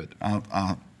to do it.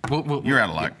 You're out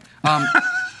of luck.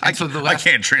 I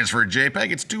can't transfer a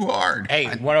JPEG. It's too hard. Hey,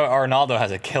 Arnaldo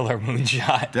has a killer moon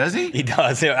shot. Does he? He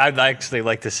does. I'd actually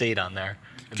like to see it on there.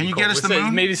 Can you get us the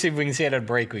moon? Maybe see if we can see it at a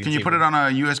break. Can you put it on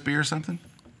a USB or something?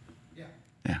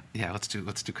 Yeah, let's do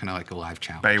kind of like a live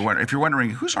challenge. If you're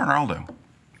wondering, who's Arnaldo?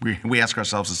 We ask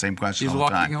ourselves the same question all the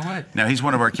time. He's walking away. No, he's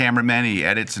one of our cameramen. He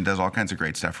edits and does all kinds of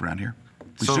great stuff around here.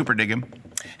 We super dig him.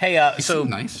 Hey, so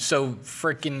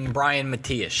freaking Brian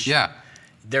Matiash. Yeah.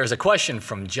 There's a question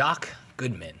from Jock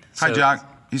Goodman. Hi, Jock.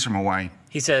 He's from Hawaii.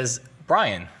 He says,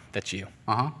 Brian, that's you.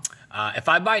 Uh-huh. If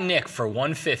I buy Nik for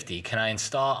 $150, can I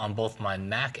install on both my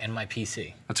Mac and my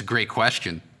PC? That's a great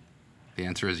question. The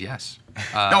answer is yes.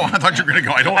 No, I thought you were going to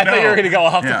go, I don't know. I thought you were going to go,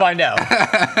 I'll have to find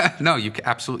out. No, you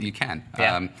absolutely can.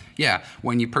 Yeah.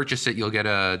 When you purchase it, you'll get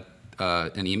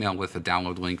an email with a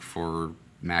download link for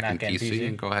Mac and PC,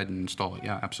 and go ahead and install it.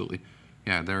 Yeah, absolutely.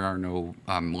 Yeah, there are no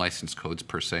license codes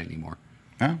per se anymore.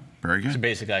 Oh, very good. So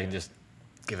basically, I can just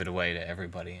give it away to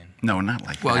everybody. No, not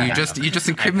like that. Well, you just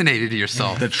incriminated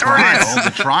yourself. The trial.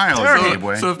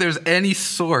 So if there's any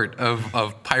sort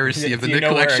of piracy of the Nik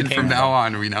Collection from now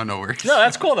on, we now know where it's No,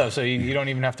 that's cool, though, so you don't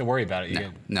even have to worry about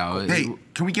it. No. Hey,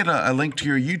 can we get a link to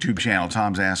your YouTube channel?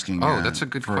 Tom's asking. Oh, that's a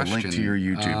good question. For a link to your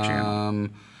YouTube channel.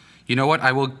 You know what?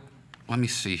 I will. Let me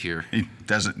see here. He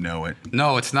doesn't know it.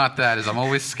 No, it's not that. I'm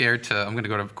always scared to. I'm going to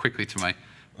go quickly to my.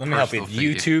 Let me help you.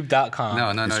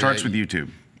 YouTube.com. No. It starts with YouTube.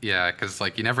 Yeah, because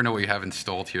like you never know what you have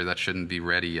installed here that shouldn't be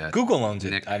ready yet. Google owns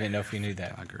it. I didn't know if you knew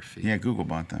that. Yeah, Google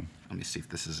bought them. Let me see if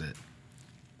this is it.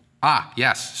 Ah,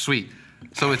 yes, sweet.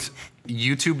 So it's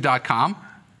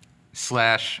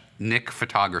youtube.com/Nik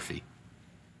Photography.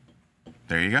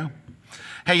 There you go.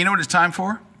 Hey, you know what it's time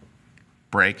for?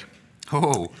 Break.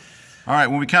 Oh. All right,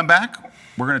 when we come back,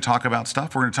 we're going to talk about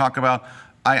stuff. We're going to talk about,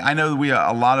 I know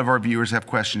that a lot of our viewers have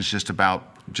questions just about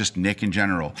Nik in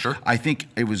general. Sure. I think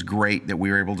it was great that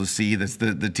we were able to see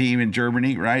the team in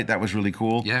Germany, right? That was really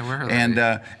cool. Yeah, we're and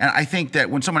I think that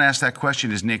when someone asks that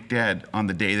question, is Nik dead, on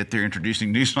the day that they're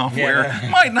introducing new software,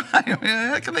 might not.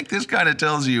 I think this kind of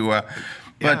tells you.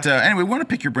 But anyway, we want to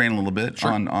pick your brain a little bit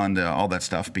on all that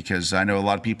stuff, because I know a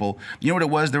lot of people, you know what it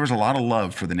was? There was a lot of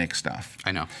love for the Nik stuff.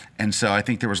 I know. And so I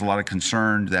think there was a lot of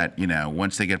concern that,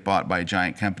 once they get bought by a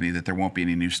giant company, that there won't be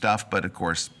any new stuff. But of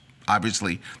course,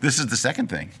 obviously, this is the second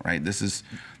thing, right? This is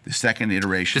the second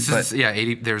iteration.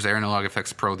 There's Analog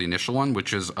Efex Pro, the initial one,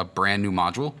 which is a brand new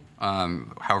module,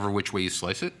 however which way you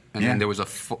slice it. And then there was a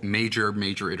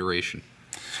major iteration.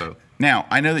 So now,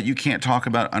 I know that you can't talk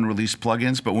about unreleased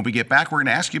plugins, but when we get back, we're going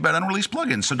to ask you about unreleased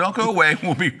plugins. So don't go away.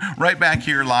 We'll be right back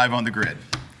here live on the grid.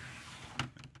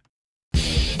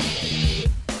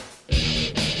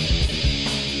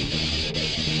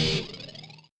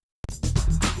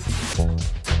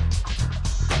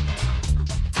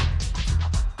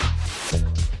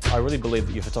 I really believe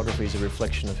that your photography is a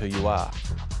reflection of who you are.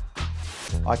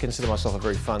 I consider myself a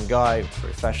very fun guy,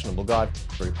 very fashionable guy,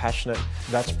 very passionate.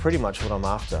 That's pretty much what I'm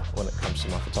after when it comes to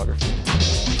my photography.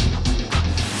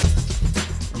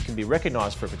 You can be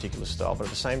recognized for a particular style, but at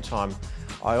the same time,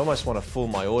 I almost want to fool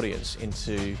my audience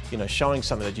into, showing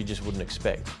something that you just wouldn't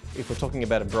expect. If we're talking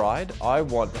about a bride, I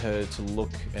want her to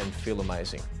look and feel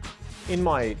amazing. In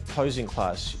my posing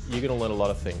class, you're going to learn a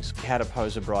lot of things. How to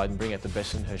pose a bride and bring out the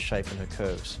best in her shape and her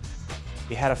curves.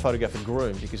 How to photograph a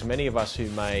groom, because many of us who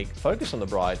may focus on the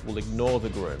bride will ignore the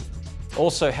groom.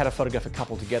 Also, how to photograph a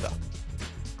couple together.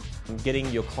 Getting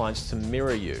your clients to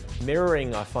mirror you.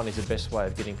 Mirroring, I find, is the best way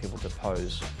of getting people to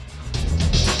pose.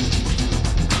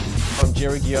 I'm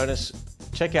Jerry Gionis.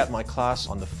 Check out my class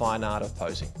on the fine art of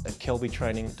posing at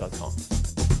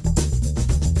kelbytraining.com.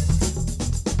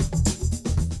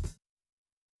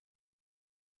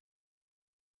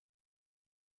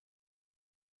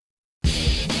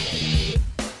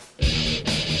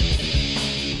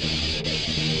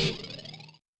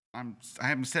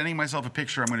 I'm sending myself a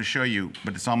picture I'm going to show you,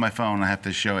 but it's on my phone. I have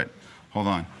to show it. Hold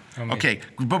on. Okay,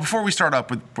 but before we start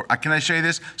up, can I show you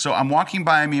this? So I'm walking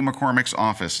by Mia McCormick's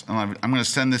office, and I'm going to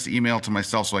send this email to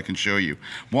myself so I can show you.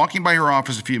 Walking by her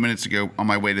office a few minutes ago on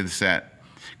my way to the set,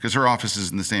 because her office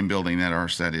is in the same building that our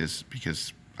set is,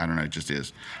 because, I don't know, it just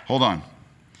is. Hold on.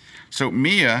 So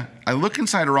Mia, I look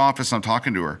inside her office, I'm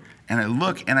talking to her, and I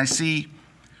look and I see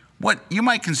what you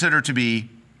might consider to be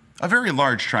a very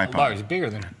large tripod. Large, bigger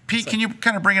than it. Pete, can you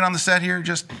kind of bring it on the set here?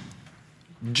 Just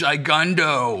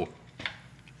Gigundo.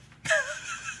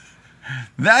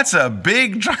 That's a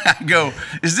big go.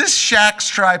 Is this Shaq's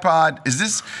tripod? Is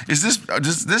this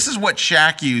what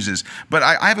Shaq uses? But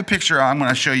I have a picture I'm going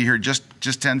to show you here. Just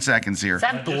 10 seconds here. Is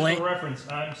that Just bling? for reference,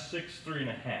 I'm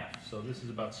 6'3.5", so this is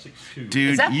about 6'2".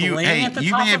 Dude, Is that you bling at the you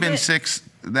top may have of been it? six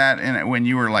that in when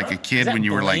you were like a kid, that when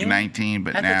you were like bling 19,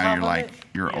 but at the now top you're of like it?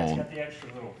 you're Yeah, it's old. got the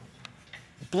extra little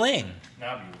Bling.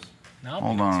 knobules. No,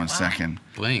 Hold on a wow. second.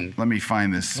 Bling. Let me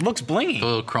find this. It looks blingy. The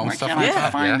little chrome Why stuff can't on I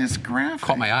top. find Yeah. this graphic?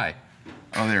 Caught my eye.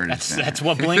 Oh, there it is. That's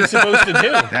what bling's supposed to do.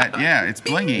 Yeah, it's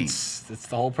blingy. It's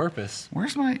the whole purpose.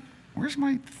 Where's my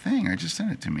thing? I just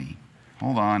sent it to me.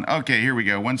 Hold on. Okay, here we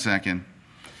go. 1 second.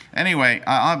 Anyway,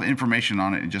 I'll have information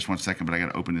on it in just 1 second, but I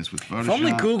got to open this with Photoshop. If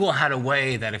only Google had a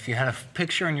way that if you had a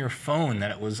picture on your phone that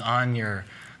it was on your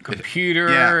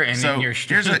computer and so in your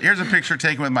here's a picture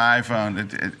taken with my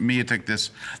iPhone. Mia took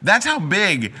this. That's how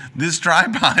big this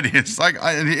tripod is.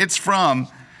 It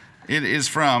is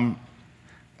from.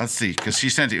 Let's see, because she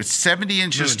sent it. It's 70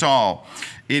 inches tall.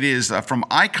 It is from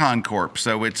Icon Corp,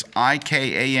 so it's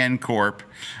IKAN Corp,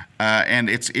 and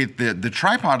the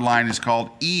tripod line is called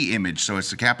E-Image, so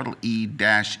it's a capital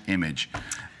E-Image.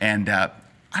 And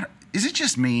is it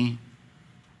just me,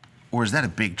 or is that a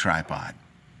big tripod?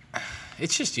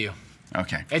 It's just you.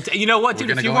 Okay. You know what, dude?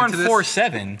 gonna If you go weren't into this?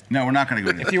 4'7", No, we're not going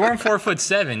to go to if you weren't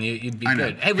 4'7", you'd be I know.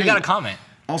 good. Hey, we Hey. got a comment.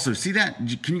 Also, see that?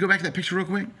 Can you go back to that picture real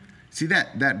quick? See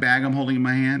that bag I'm holding in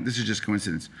my hand? This is just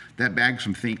coincidence. That bag's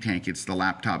from Think Tank. It's the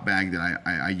laptop bag that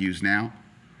I use now.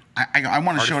 I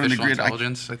want to show it on the Artificial grid.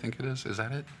 intelligence, I think it is. Is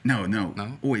that it? No. No?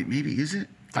 Oh, wait, maybe is it?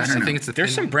 I don't know. think it's a There's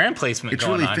thin some one. brand placement It's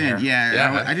going really on thin. here. Yeah.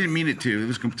 Yeah. I didn't mean it to. It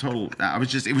was total.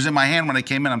 It was in my hand when I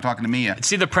came in. I'm talking to Mia.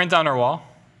 See the print on our wall?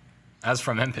 That's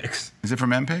from MPix. Is it from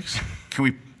MPix? Can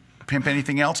we pimp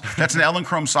anything else? That's an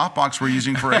Ellanchrome softbox we're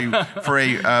using for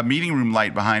a meeting room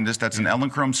light behind us. That's an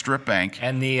Ellanchrome strip bank.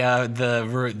 And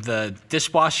the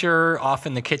dishwasher off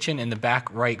in the kitchen in the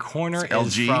back right corner It's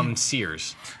is LG. from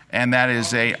Sears. And that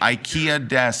is a IKEA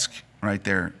desk right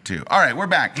there too. All right, we're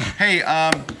back. Hey,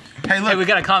 look. Hey, we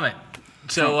got a comment.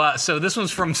 So this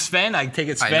one's from Sven. I take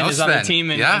it Sven know is on the Sven.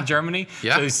 team in Yeah. Germany.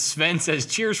 Yeah. So Sven says,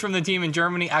 cheers from the team in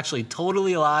Germany. Actually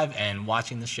totally alive and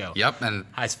watching the show. Yep. And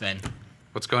Hi, Sven.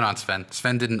 what's going on, Sven?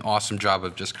 Sven did an awesome job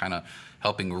of just kind of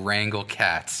helping wrangle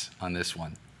cats on this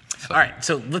one. So, All right,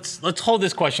 so let's hold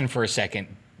this question for a second.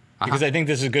 Because I think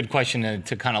this is a good question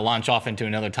to kind of launch off into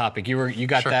another topic. You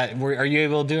got Sure. that? Are you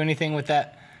able to do anything with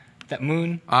that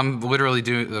moon? I'm literally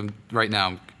doing them right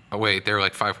now. Oh, wait, there are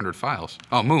like 500 files.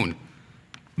 Oh, Moon.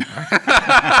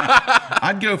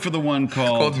 I'd go for the one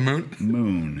called Moon?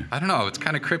 Moon. I don't know. It's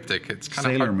kind of cryptic. It's kind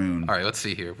of Sailor Moon. All right, let's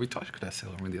see here. We talked about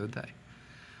Sailor Moon the other day.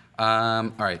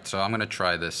 All right, so I'm gonna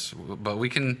try this, but we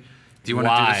can. Do you want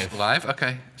to do this live?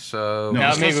 Okay. So No, Now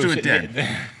let's maybe do we it should-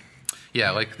 dead.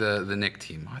 Yeah, like the Nik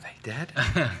team. Are they dead?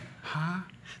 Huh?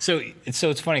 So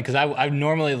it's funny because I've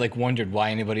normally like wondered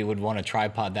why anybody would want a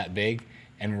tripod that big,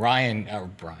 and Brian,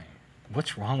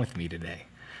 what's wrong with me today?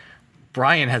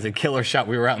 Brian has a killer shot.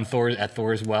 We were out in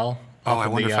Thor's Well. Oh, I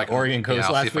wonder if I can, Oregon coast I'll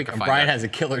see last if I week, can and find Brian that. has a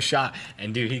killer shot,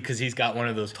 and dude, because he's got one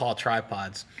of those tall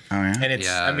tripods. Oh yeah. And it's,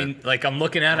 Yeah. I mean, like I'm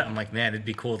looking at it, I'm like, man, it'd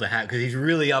be cool to have, because he's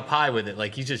really up high with it.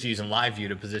 Like he's just using live view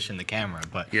to position the camera.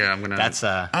 But Yeah, I'm gonna. that's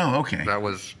Oh, okay. That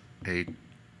was a.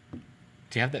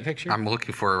 Do you have that picture? I'm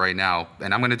looking for it right now,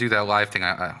 and I'm gonna do that live thing.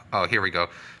 Oh, here we go.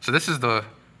 So this is a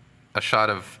shot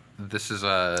of this is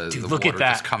Dude, the look at water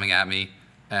that. just coming at me.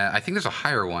 I think there's a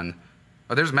higher one.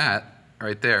 Oh, there's Matt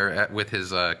right there with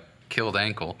his killed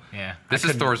ankle. Yeah, This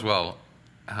is Thor's Well.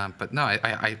 But no,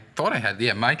 I thought I had.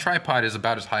 Yeah, my tripod is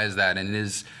about as high as that, and it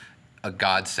is a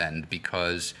godsend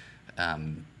because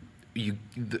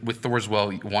with Thor's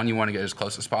Well, one, you want to get as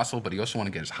close as possible, but you also want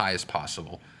to get as high as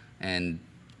possible, and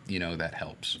you know that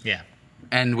helps. Yeah.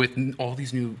 And with all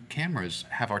these new cameras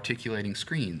have articulating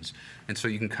screens, and so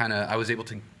you can kind of. I was able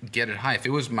to get it high. If it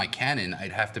was my Canon,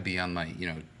 I'd have to be on my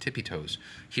tippy toes.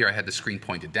 Here, I had the screen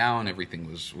pointed down. Everything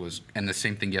was, and the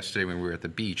same thing yesterday when we were at the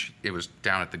beach. It was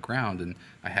down at the ground, and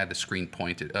I had the screen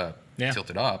pointed up,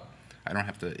 tilted up. I don't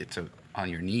have to. It's on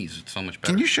your knees. It's so much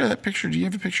better. Can you show that picture? Do you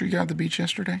have a picture you got at the beach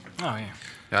yesterday? Oh yeah.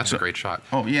 That's a great shot.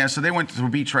 Oh yeah, so they went to the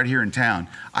beach right here in town.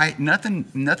 Nothing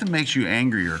makes you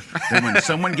angrier than when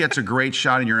someone gets a great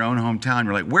shot in your own hometown.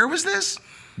 You're like, where was this?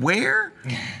 Where?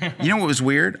 You know what was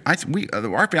weird?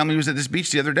 Our family was at this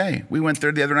beach the other day. We went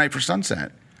there the other night for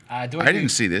sunset. I didn't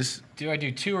see this. Do I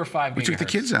do 2 or 5 gigahertz? We took the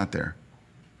kids out there.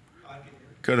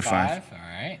 Go to 5. All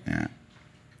right. Yeah.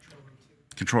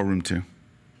 Control room 2.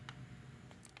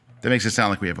 That makes it sound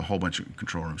like we have a whole bunch of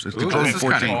control rooms. It's control room this is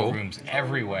kinda 14. cool. Rooms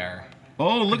everywhere.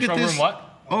 Oh, look Control at this. room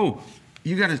what? Oh,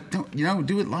 you gotta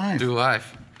do it live. Do it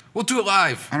live. We'll do it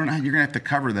live. I don't know how you're gonna have to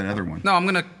cover that other one. No, I'm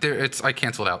gonna. I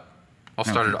canceled out. I'll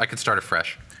start it. Okay. I can start it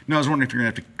fresh. No, I was wondering if you're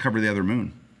gonna have to cover the other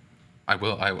moon. I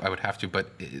will. I would have to, but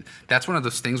that's one of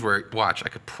those things where watch. I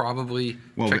could probably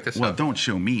check this out. Don't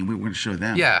show me. We're gonna show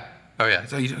them. Yeah. Oh yeah.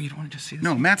 So you don't want to just see this?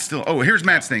 No, Matt's still. Oh, here's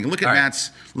Matt's thing. Look at All right.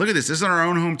 Matt's. Look at this. This is in our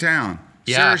own hometown.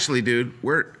 Yeah. Seriously, dude.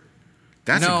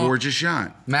 That's a gorgeous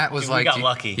shot. Matt was Dude, we like, got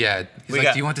lucky. Yeah. He's We like,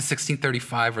 got- do you want the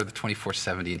 1635 or the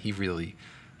 2470? And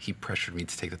he pressured me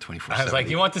to take the 2470. I was like,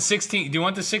 do you want the 16? Do you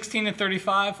want the 16 to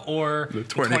 35 or the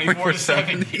 24 to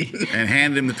 70? And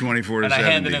hand him the 24 to And I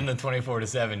 70. handed him the 24 to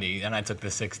 70, and I took the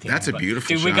 16. That's a But,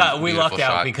 beautiful dude, shot. we Beautiful lucked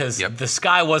out shot. because Yep. the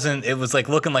sky wasn't. It was like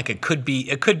looking like it could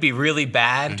be really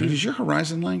bad. Dude, is your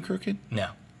horizon line crooked? No,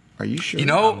 Are you sure? You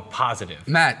know, I'm positive.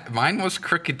 Matt, mine was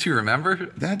crooked too. Remember?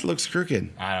 that looks crooked.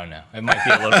 I don't know. It might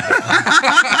be a little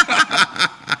bit.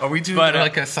 Are we doing But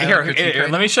like a silent here, critique here,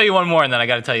 right let me show you one more, and then I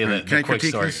got to tell you Can I the quick critique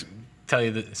story. this? Tell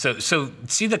you so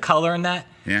see the color in that?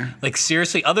 Yeah. Like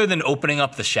seriously, other than opening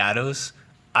up the shadows,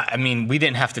 I mean, we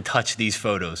didn't have to touch these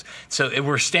photos. So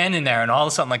we're standing there, and all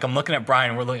of a sudden, like I'm looking at Brian,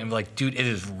 and we're looking, like, dude, it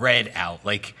is red out.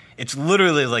 Like it's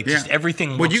literally like just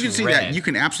everything. Well, looks you can see red. that. You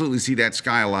can absolutely see that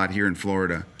sky a lot here in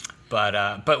Florida.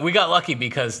 But we got lucky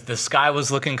because the sky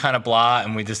was looking kind of blah,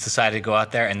 and we just decided to go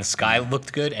out there, and the sky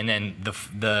looked good, and then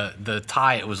the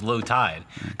tide, it was low tide,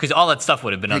 because all that stuff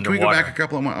would have been Hey, can underwater. we go back a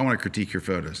couple? I want to critique your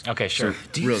photos. Okay, sure.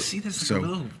 Do you see this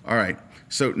blue? All right.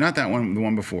 So not that one, the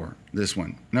one before. This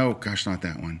one. No, gosh, not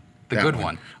that one. The That good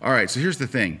one. All right. So here's the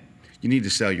thing. You need to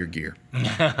sell your gear.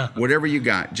 Whatever you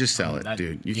got, just sell it,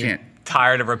 dude. You can't.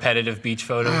 Tired of repetitive beach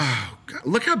photos? Oh, God,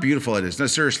 look how beautiful it is. No,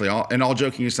 seriously. All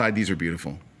joking aside, these are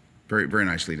beautiful. Very, very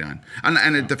nicely done.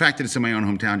 And the fact that it's in my own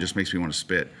hometown just makes me want to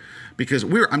spit. Because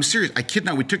I'm serious. I kid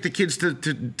not. We took the kids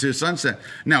to sunset.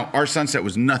 Now, our sunset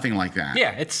was nothing like that.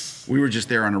 Yeah, We were just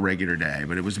there on a regular day,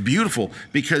 but it was beautiful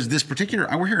because this particular.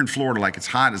 We're here in Florida, like it's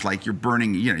hot. It's like you're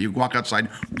burning. You walk outside.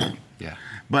 Yeah.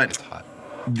 But It's hot.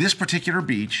 this particular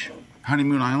beach,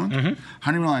 Honeymoon Island, Mm-hmm.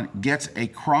 Honeymoon Island gets a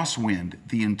crosswind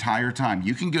the entire time.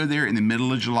 You can go there in the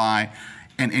middle of July.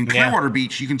 And in Clearwater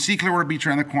Beach, you can see Clearwater Beach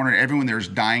around the corner. Everyone there is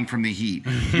dying from the heat.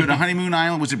 You go to Honeymoon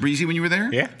Island. Was it breezy when you were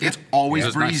there? Yeah. It's always Yeah, it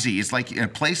was breezy. It's like a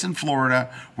place in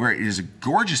Florida where it is a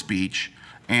gorgeous beach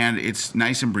and it's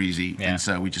nice and breezy. Yeah. And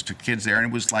so we just took kids there, and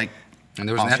it was like. And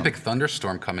there was awesome. an epic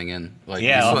thunderstorm coming in. Like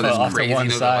Yeah, you saw off this the crazy, one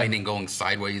the side. lightning going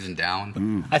sideways and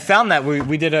down. I found that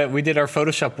we did our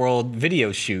Photoshop World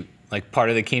video shoot, like part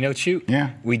of the keynote shoot.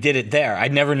 Yeah. We did it there.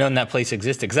 I'd never known that place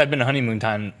existed because I'd been to Honeymoon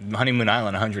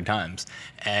Island 100 times,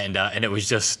 and it was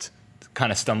just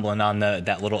kind of stumbling on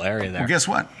that little area there. Well, guess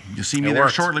what? You'll see me It there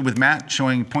worked. shortly with Matt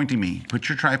pointing me. Put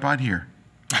your tripod here.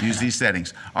 Use these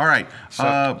settings. All right.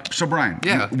 So Brian,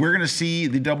 we're going to see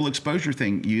the double exposure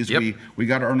thing used. Yep. We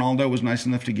got Arnaldo was nice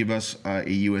enough to give us a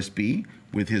USB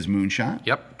with his moonshot.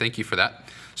 Yep. Thank you for that.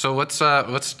 So let's.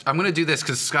 I'm going to do this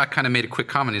because Scott kind of made a quick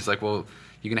comment. He's like, well,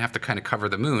 you're going to have to kind of cover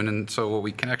the moon. And so what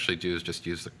we can actually do is just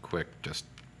use the quick, just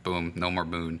boom, no more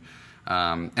moon.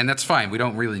 And that's fine. We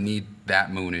don't really need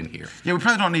that moon in here. Yeah, we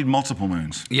probably don't need multiple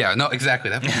moons. Yeah, no,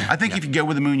 exactly. I think if you go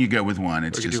with the moon, you go with one.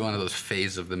 It's we could do one of those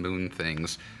phase of the moon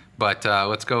things. But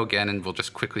let's go again, and we'll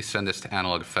just quickly send this to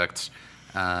Analog Efex.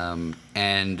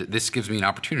 And this gives me an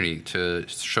opportunity to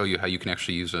show you how you can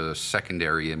actually use a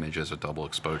secondary image as a double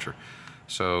exposure.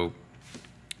 So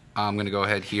I'm going to go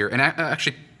ahead here. And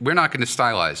actually, we're not going to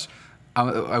stylize.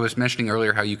 I was mentioning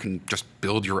earlier how you can just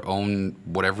build your own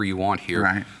whatever you want here.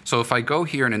 Right. So if I go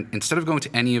here, and instead of going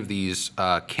to any of these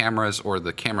cameras or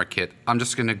the camera kit, I'm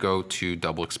just going to go to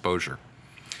double exposure.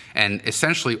 And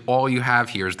essentially, all you have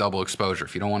here is double exposure.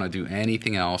 If you don't want to do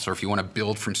anything else, or if you want to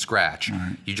build from scratch,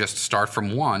 you just start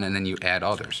from one, and then you add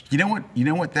others. You know what? You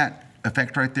know what that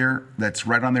effect right there, that's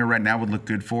right on there right now, would look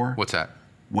good for? What's that?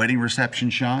 Wedding reception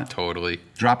shot. Totally.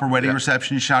 Drop a wedding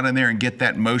reception shot in there and get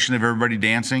that motion of everybody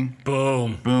dancing.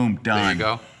 Boom. Boom. Done.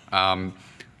 There you go.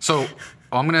 So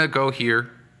I'm going to go here.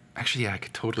 Actually, yeah, I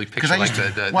could totally picture like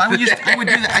that. Well, I would do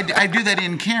that. I do that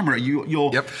in camera.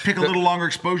 You'll pick a little longer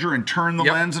exposure and turn the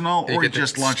lens and all, or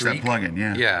just launch that plug-in.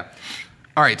 Yeah. Yeah.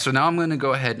 All right, so now I'm going to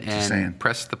go ahead and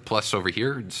press the plus over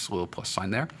here, just a little plus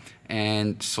sign there,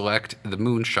 and select the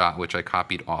moon shot, which I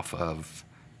copied off of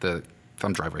the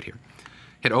thumb drive right here.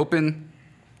 Hit open,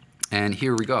 and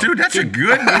here we go. Dude, that's a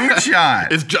good moon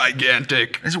shot. It's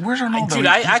gigantic. Where's Arnaldo? Dude,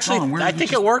 I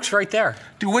think it works right there.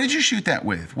 Dude, what did you shoot that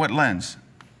with? What lens?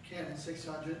 Canon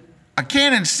 600. A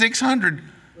Canon 600?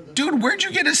 Dude, where'd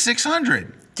you get a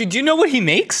 600? Dude, do you know what he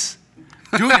makes?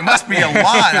 Dude, it must be a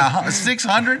lot. A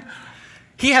 600?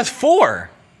 He has 4.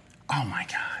 Oh, my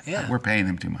God. Yeah. We're paying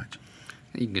him too much.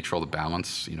 You can control the balance,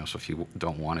 so if you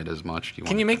don't want it as much.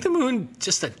 Can you make the moon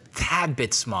just a tad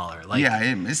bit smaller? Like,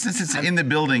 yeah, since it's in the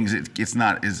buildings, it's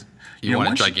not as... You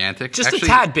want it gigantic? Just actually,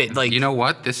 a tad bit. Like, you know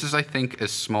what? This is, I think,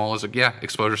 as small as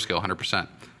exposure scale, 100%.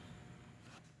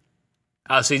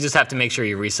 So you just have to make sure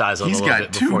you resize it a little bit. He's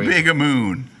got too big a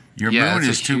moon. Your moon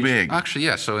is too big. Actually,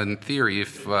 yeah. So in theory,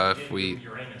 if we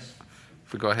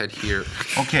go ahead here.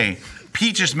 Okay,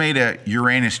 Pete just made a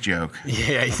Uranus joke.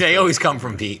 Yeah, they always come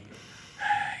from Pete.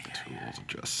 Tools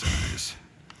adjust size.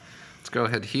 Let's go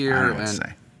ahead here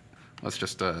and let's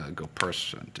just go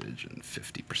percentage and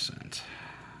 50%.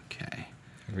 Okay.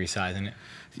 Resizing it.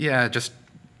 Yeah, just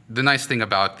the nice thing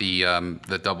about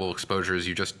the double exposure is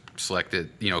you just select it.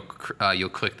 You'll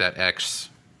click that X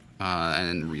and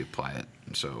then reapply it.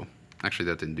 So actually,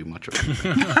 that didn't do much of it.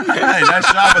 Hey,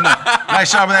 nice job on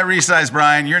that resize,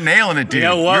 Brian. You're nailing it, dude. You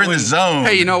know what? You're in the zone.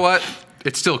 Hey, you know what?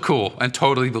 It's still cool and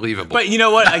totally believable. But you know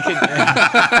what?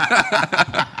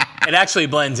 It actually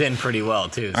blends in pretty well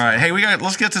too. So. All right, hey,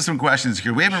 let's get to some questions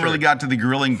here. We haven't really got to the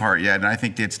grilling part yet, and I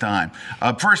think it's time.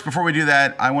 First, before we do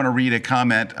that, I want to read a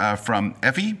comment from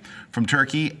Effie from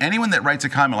Turkey. Anyone that writes a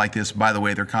comment like this, by the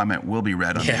way, their comment will be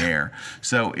read on the air.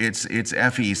 So it's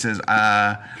Effie. He says,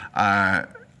 I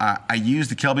use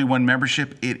the KelbyOne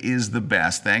membership. It is the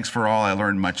best. Thanks for all. I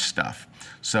learned much stuff.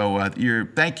 So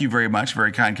thank you very much.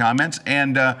 Very kind comments.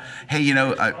 And hey,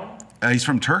 he's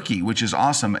from Turkey, which is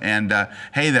awesome. And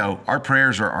hey, though, our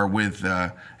prayers are with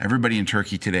everybody in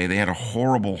Turkey today. They had a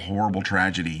horrible, horrible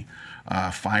tragedy,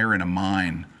 fire in a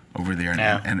mine over there,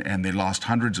 and they lost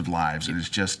hundreds of lives. And it's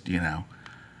just,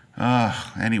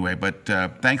 anyway, but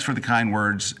thanks for the kind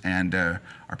words, and our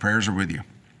prayers are with you.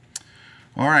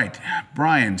 All right,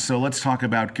 Brian, so let's talk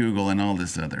about Google and all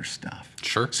this other stuff.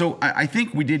 Sure. So I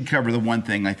think we did cover the one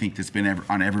thing I think that's been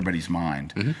on everybody's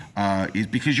mind, is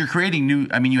because you're creating new,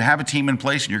 you have a team in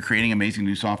place and you're creating amazing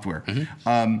new software.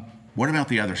 What about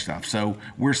the other stuff? So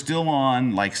we're still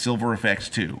on like Silver Efex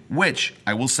 2, which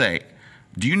I will say,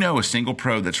 do you know a single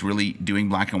pro that's really doing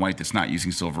black and white that's not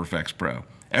using Silver Efex Pro?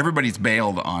 Everybody's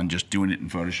bailed on just doing it in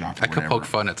Photoshop or I could poke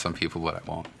fun at some people, but I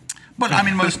won't. But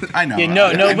I know. Yeah,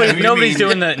 nobody's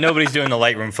doing the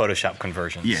Lightroom Photoshop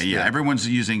conversions. Yeah. Everyone's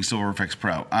using Silver Efex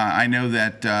Pro. I know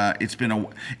that it's been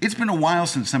a while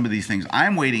since some of these things.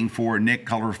 I'm waiting for Nik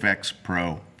Efex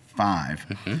Pro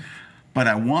 5. But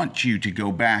I want you to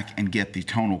go back and get the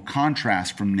tonal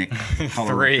contrast from Nik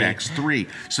Efex 3.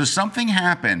 So something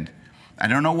happened. I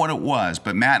don't know what it was,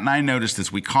 but Matt and I noticed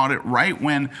this. We caught it right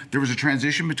when there was a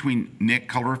transition between Nik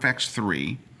Efex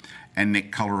 3 and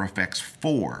Nik Efex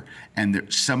 4. And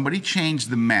somebody changed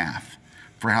the math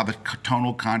for how the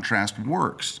tonal contrast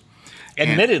works.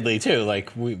 Admittedly, too.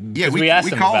 Like we asked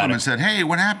them called about them it. and said, "Hey,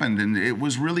 what happened?" And it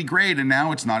was really great, and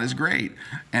now it's not as great.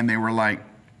 And they were like,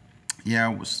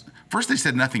 "Yeah, it was." First they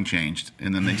said nothing changed,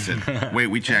 and then they said, "Wait,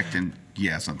 we checked, and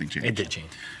yeah, something changed." It did change.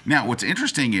 Now, what's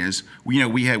interesting is, we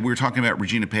were talking about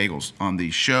Regina Pagels on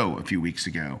the show a few weeks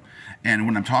ago, and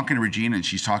when I'm talking to Regina and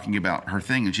she's talking about her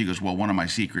thing, and she goes, "Well, one of my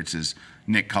secrets is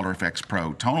Nik Efex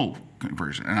Pro tonal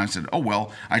conversion," and I said, "Oh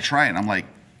well, I try it," and I'm like,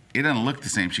 "It doesn't look the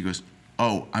same." She goes,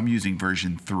 "Oh, I'm using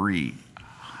version 3."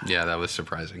 Yeah, that was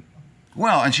surprising.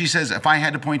 Well, and she says, if I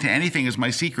had to point to anything as my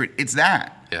secret, it's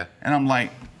that. Yeah. And I'm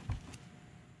like,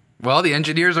 well, the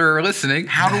engineers are listening.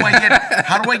 how do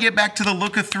I get back to the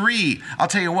look of 3? I'll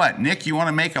tell you what, Nick, you want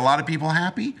to make a lot of people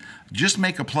happy? Just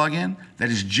make a plugin that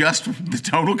is just the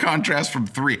tonal contrast from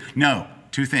 3. No,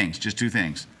 just two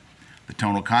things. The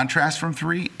tonal contrast from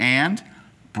 3 and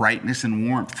brightness and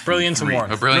warmth from Brilliance 3. and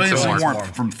warmth. Brilliance and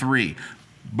warmth from 3.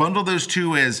 Bundle those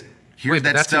two as, here's Wait, but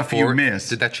that that's stuff in you 4? missed.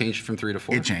 Did that change from 3 to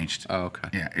 4? It changed. Oh, okay.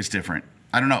 Yeah, it's different.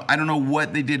 I don't know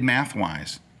what they did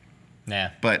math-wise. Nah.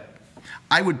 But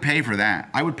I would pay for that.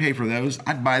 I would pay for those.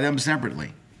 I'd buy them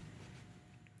separately.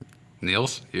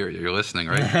 Niels, you're listening,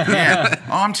 right? Yeah.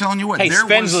 Oh, I'm telling you what. Hey, there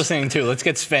Sven's was, listening too. Let's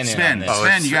get Sven in on Sven, this. Oh,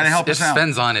 Sven, you got to help if us out.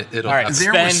 Sven's on it, it'll All right, happen.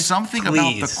 There Sven, was something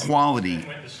about the please. quality.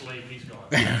 Went to sleep. He's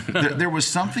gone. There was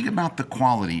something about the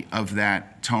quality of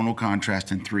that tonal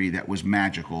contrast in 3 that was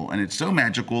magical, and it's so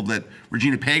magical that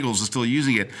Regina Pagels is still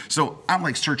using it. So I'm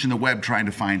like searching the web trying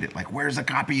to find it. Like, where's a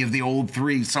copy of the old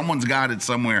 3? Someone's got it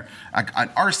somewhere.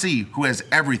 RC, who has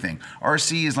everything.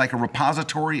 RC is like a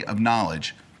repository of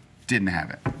knowledge. Didn't have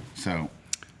it, so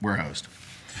we're hosed.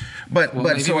 But Well,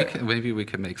 but maybe we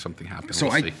could make something happen. so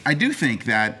We'll see. I do think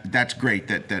that that's great.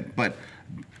 But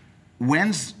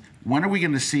when are we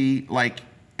going to see like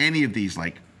any of these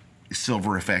like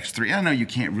Silver Efex 3? I know you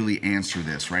can't really answer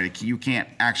this, right? You can't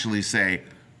actually say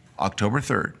October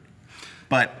 3rd.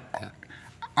 But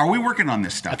are we working on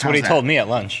this stuff? That's what he told me at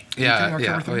lunch. Yeah, October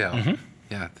yeah, 3rd? oh yeah.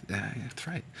 Yeah, that's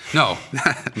right. No,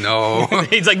 no.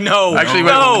 He's like, no, Actually,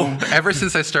 no. ever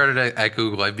since I started at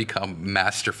Google, I've become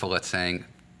masterful at saying,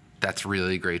 that's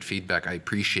really great feedback. I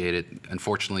appreciate it.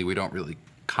 Unfortunately, we don't really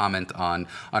comment on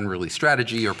unreleased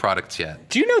strategy or products yet.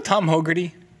 Do you know Tom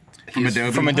Hogarty? From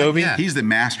Adobe? From Adobe? Yeah. He's the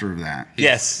master of that.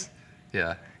 Yes.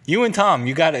 Yeah. You and Tom,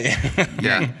 you got it.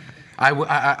 Yeah.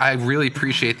 I really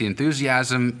appreciate the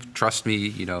enthusiasm. Trust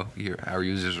me, our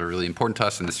users are really important to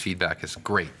us, and this feedback is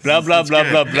great. Blah, blah, blah,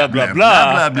 blah, blah, blah, blah,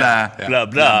 blah, blah, blah,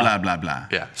 blah, blah, blah.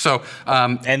 Yeah. So,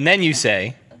 And then you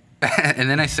say, and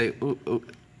then I say,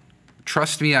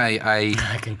 trust me, I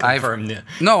can confirm that.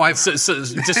 No, I've. So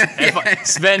just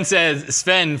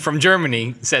Sven from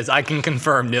Germany says, I can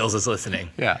confirm Nils is listening.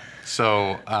 Yeah.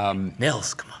 So,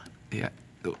 Nils, come on. yeah.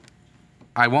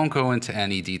 I won't go into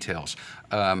any details.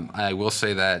 I will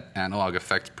say that Analog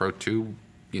Efex Pro 2,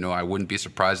 I wouldn't be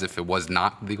surprised if it was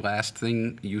not the last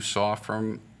thing you saw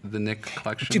from the Nik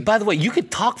Collection. Dude, by the way, you could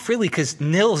talk freely because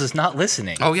Nils is not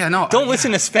listening. Oh, yeah, no. Don't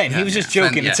listen to Sven. He was just Sven,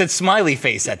 joking. yeah. It said smiley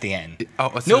face at the end.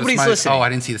 Oh, so Nobody's the smiley- listening. Oh, I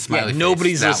didn't see the smiley Yeah, face.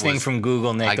 nobody's That listening was- from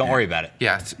Google, Nick. Don't worry about it.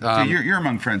 Yeah. You're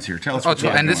among friends here. Tell us Oh, what's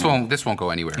going and this on. won't go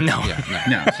anywhere. No. Yeah,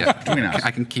 No, Yeah. between us.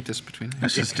 I can keep this between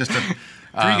us. This is just three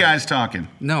guys talking.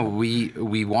 No,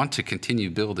 we want to continue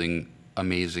building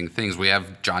amazing things. We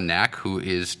have John Knack, who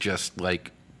is just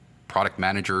like product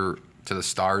manager to the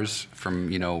stars from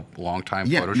longtime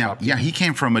Photoshop. He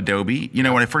came from Adobe. When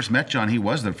I first met John, he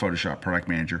was the Photoshop product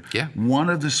manager. Yeah. One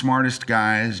of the smartest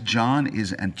guys. John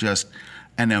is just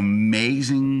an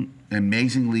amazingly,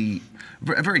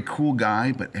 a very cool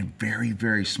guy, but a very,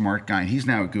 very smart guy. And he's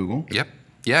now at Google. Yep.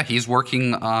 Yeah, he's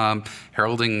working,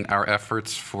 heralding our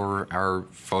efforts for our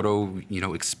photo,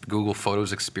 Google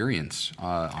Photos experience.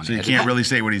 On So you editing. can't really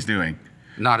say what he's doing.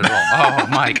 Not at all. Oh,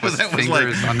 Mike, his That was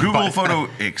fingers like on the Google button. Photo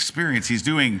Experience. He's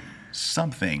doing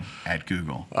something at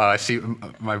Google. I see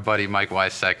my buddy Mike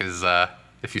Wysek is,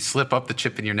 if you slip up, the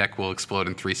chip in your neck will explode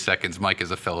in 3 seconds. Mike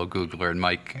is a fellow Googler, and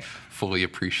Mike fully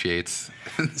appreciates.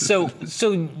 So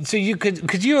you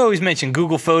could you always mention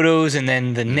Google Photos and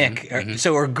then the Nik.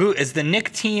 So is the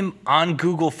Nik team on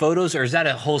Google Photos, or is that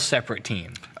a whole separate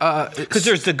team? Because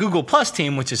there's the Google Plus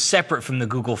team, which is separate from the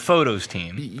Google Photos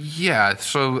team. Yeah,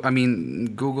 so I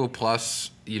mean, Google Plus,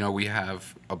 we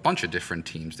have a bunch of different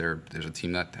teams. There's a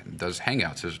team that does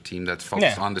Hangouts. There's a team that's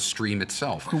focused on the stream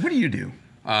itself. What do you do?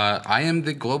 I am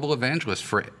the global evangelist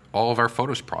for all of our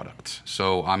Photos products.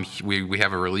 So we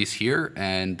have a release here,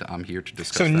 and I'm here to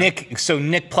discuss that. Nik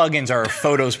plugins are a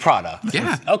Photos product.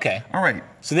 Yeah. Okay. All right.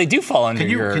 So they do fall under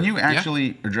your. Can you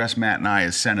actually address Matt and I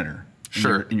as senator?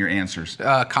 Sure. In your answers.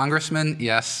 Congressman,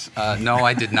 yes. No,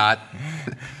 I did not.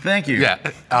 Thank you. Yeah.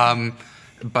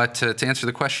 But to answer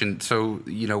the question, so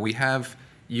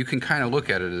you can kind of look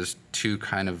at it as two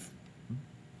kind of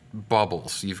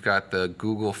bubbles. You've got the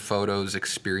Google Photos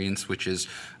experience, which is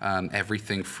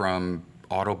everything from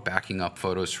auto backing up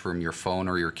photos from your phone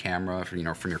or your camera, from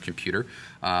your computer,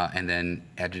 and then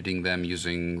editing them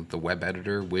using the web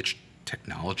editor, which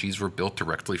technologies were built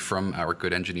directly from our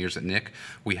good engineers at Nik.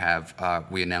 We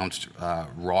announced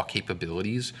raw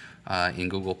capabilities in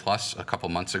Google Plus a couple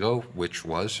months ago, which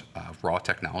was raw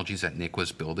technologies that Nik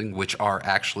was building, which are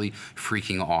actually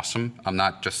freaking awesome. I'm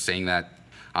not just saying that.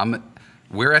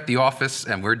 We're at the office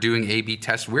and we're doing A/B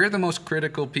tests. We're the most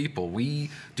critical people.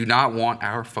 We do not want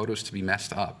our photos to be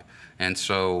messed up. And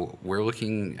so we're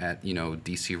looking at,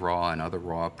 DC RAW and other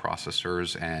RAW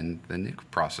processors and the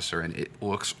Nik processor, and it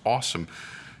looks awesome.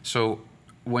 So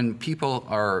when people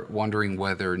are wondering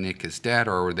whether Nik is dead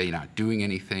or are they not doing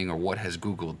anything or what has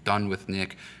Google done with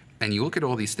Nik, and you look at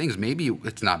all these things, maybe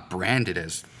it's not branded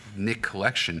as Nik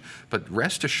Collection, but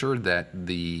rest assured that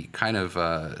the kind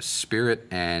of spirit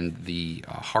and the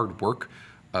hard work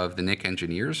of the Nik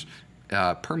engineers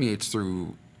permeates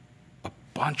through a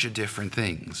bunch of different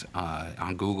things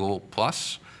on Google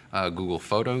Plus, Google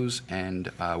Photos,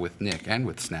 and with Nik and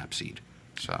with Snapseed.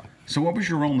 So what was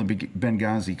your role in the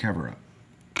Benghazi cover-up?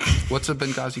 What's a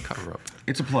Benghazi cover-up?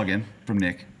 It's a plug-in from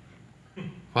Nik.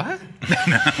 What?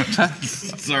 No,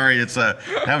 sorry,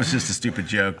 that was just a stupid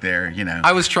joke there,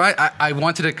 I was trying. I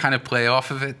wanted to kind of play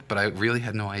off of it, but I really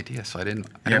had no idea, so I didn't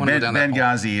want to go down that hole.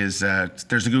 Benghazi is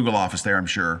there's a Google office there, I'm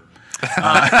sure.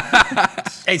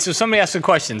 Hey, so somebody asked a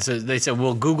question. So they said,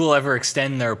 will Google ever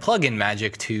extend their plugin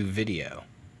magic to video?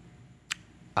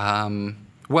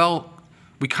 Well,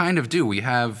 we kind of do. We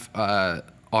have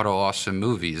Auto Awesome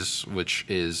Movies, which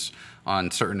is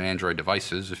on certain Android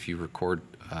devices. If you record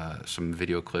some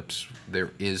video clips,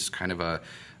 there is kind of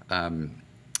an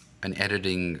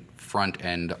editing front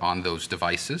end on those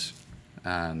devices.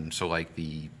 So like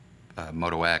the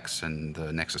Moto X and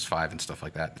the Nexus 5 and stuff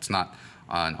like that. It's not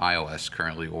on iOS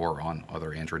currently or on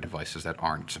other Android devices that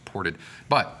aren't supported.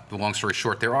 But the long story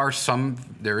short,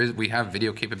 we have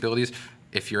video capabilities.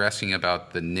 If you're asking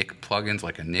about the Nik plugins,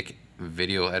 like a Nik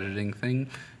video editing thing,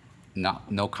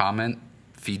 no comment,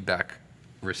 feedback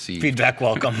received. Feedback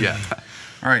welcome. Yeah.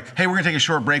 All right. Hey, we're going to take a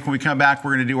short break. When we come back,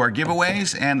 we're going to do our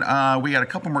giveaways, and we got a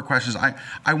couple more questions. I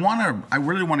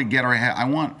really want to get I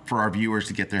want for our viewers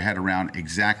to get their head around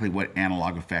exactly what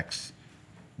Analog Efex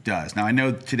does. Now, I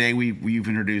know today we've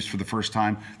introduced for the first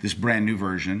time this brand new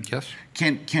version. Yes.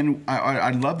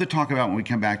 I'd love to talk about when we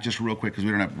come back just real quick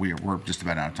because we're just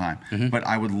about out of time. Mm-hmm. But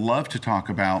I would love to talk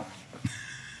about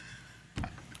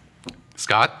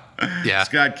Scott. Yeah.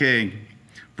 Scott King.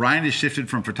 Brian has shifted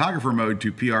from photographer mode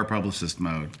to PR publicist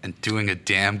mode. And doing a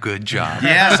damn good job.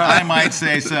 Yes, I might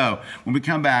say so. When we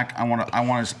come back, I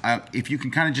want to, if you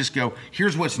can kind of just go,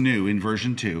 here's what's new in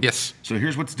version 2. Yes. So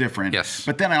here's what's different. Yes.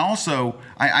 But then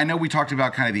I know we talked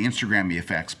about kind of the Instagram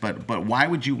effects, but why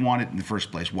would you want it in the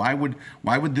first place? Why would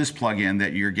this plugin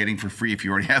that you're getting for free if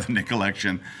you already have the Nik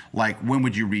Collection, like when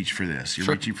would you reach for this? You're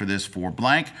reaching for this for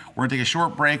blank. We're going to take a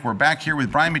short break. We're back here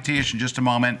with Brian Matiash in just a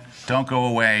moment. Don't go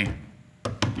away.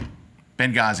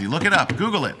 Benghazi. Look it up.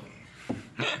 Google it.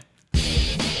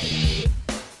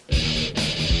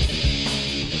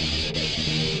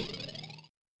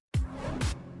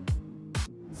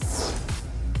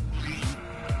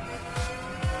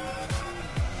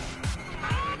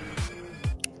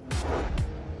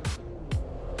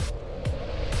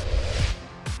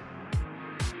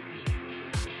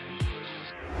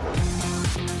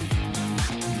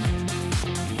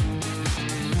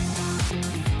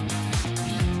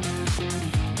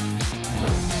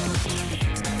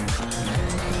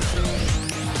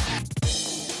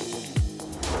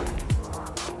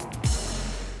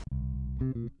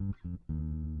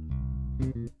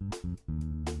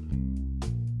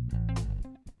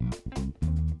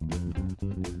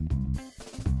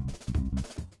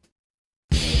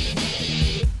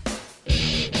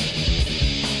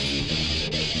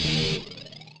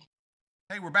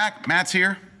 Hey, we're back. Matt's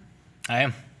here. I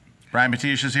am. Brian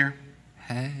Matiash is here.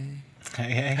 Hey.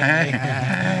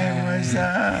 Hey, what's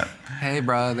up? Hey,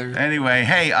 brother. Anyway,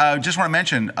 hey, just want to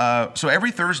mention, so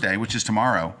every Thursday, which is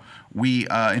tomorrow, we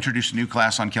introduce a new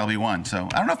class on KelbyOne. So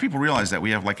I don't know if people realize that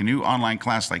we have like a new online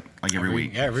class like every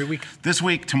week. Yeah, every week. This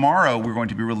week, tomorrow, we're going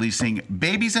to be releasing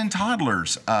Babies and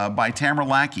Toddlers by Tamara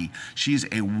Lackey. She's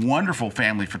a wonderful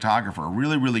family photographer,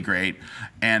 really, really great.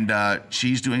 And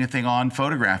she's doing a thing on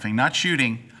photographing, not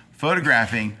shooting,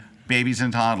 photographing babies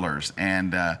and toddlers.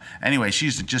 And anyway,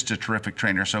 she's just a terrific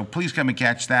trainer. So please come and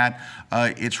catch that.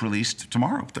 It's released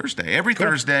tomorrow, Thursday. Every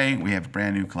Thursday, we have a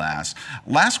brand new class.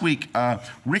 Last week,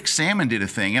 Rick Salmon did a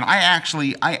thing, and I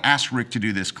asked Rick to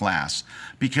do this class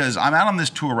because I'm out on this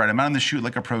tour, right? I'm out on the Shoot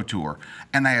Like a Pro tour,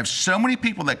 and I have so many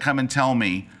people that come and tell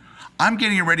me, I'm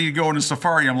getting ready to go on a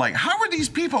safari. I'm like, how are these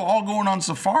people all going on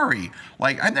safari?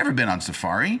 Like, I've never been on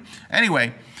safari.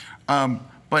 Anyway,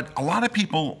 but a lot of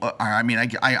people, I mean,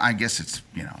 I guess it's,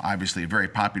 you know, obviously a very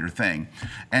popular thing.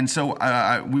 And so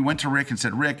we went to Rick and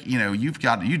said, Rick, you know,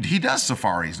 he does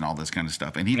safaris and all this kind of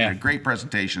stuff. And he did a great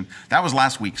presentation. That was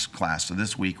last week's class. So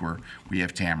this week we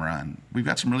have Tamara, and we've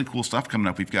got some really cool stuff coming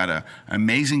up. We've got an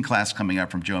amazing class coming up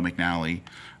from Joe McNally.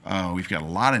 We've got a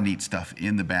lot of neat stuff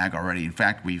in the bag already. In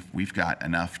fact, we've got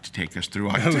enough to take us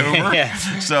through October.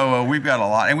 So we've got a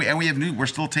lot, and we have we're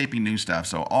still taping new stuff.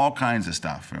 So all kinds of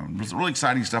stuff. There's really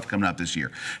exciting stuff coming up this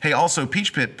year. Hey, also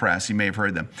Peachpit Press, you may have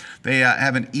heard them. They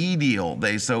have an e-deal.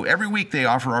 So every week they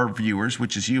offer our viewers,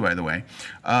 which is you by the way,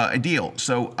 a deal.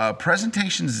 So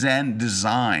Presentation Zen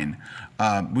Design,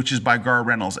 which is by Garr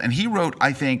Reynolds, and he wrote,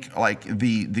 I think, like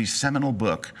the seminal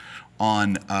book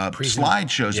on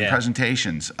slideshows and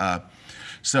presentations.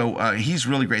 So he's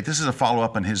really great. This is a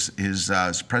follow-up on his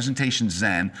Presentation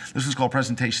Zen. This was called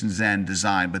Presentation Zen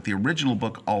Design, but the original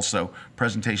book also,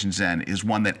 Presentation Zen, is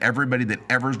one that everybody that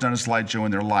ever has done a slideshow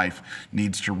in their life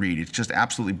needs to read. It's just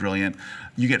absolutely brilliant.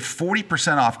 You get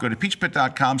 40% off. Go to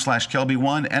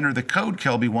peachpit.com/KelbyOne. Enter the code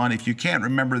KelbyOne. If you can't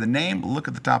remember the name, look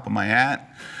at the top of my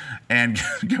hat and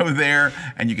go there,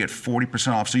 and you get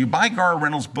 40% off. So you buy Garr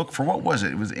Reynolds' book for, what was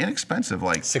it? It was inexpensive,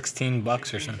 like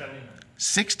 $16 or something.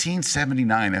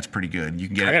 $16.79. That's pretty good. You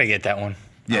can get. I gotta get that one.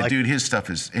 Yeah, dude, his stuff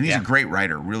is, and he's a great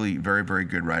writer. Really, very, very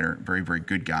good writer. Very, very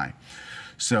good guy.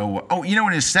 So, oh, you know,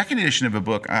 in his second edition of a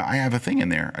book, I have a thing in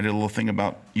there. I did a little thing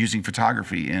about using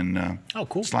photography in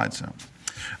slides. So,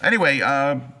 anyway,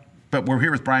 but we're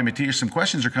here with Brian Matiash. Some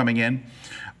questions are coming in.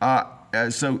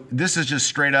 So this is just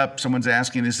straight up, someone's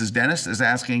asking, this is Dennis is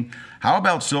asking, how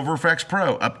about Silver Efex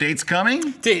Pro? Updates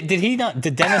coming? Did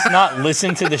Dennis not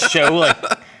listen to the show like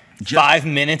 5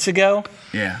 minutes ago?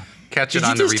 Yeah. Catch it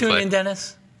on the replay. Did you just tune in,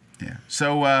 Dennis? Yeah.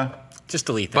 So just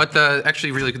delete that. But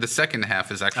actually, really, the second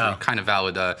half is actually kind of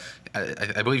valid. I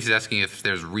believe he's asking if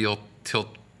there's real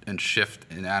tilt and shift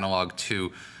in Analog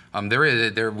 2.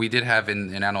 We did have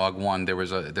in Analog 1,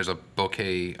 there's a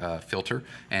bokeh filter,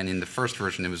 and in the first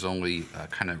version it was only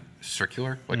kind of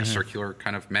circular, like a circular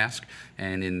kind of mask,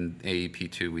 and in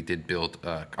AEP2 we did build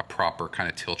a proper kind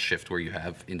of tilt shift where you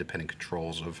have independent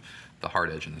controls of the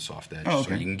hard edge and the soft edge,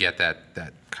 so you can get that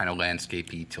kind of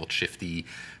landscapey, tilt shifty,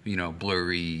 you know,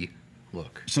 blurry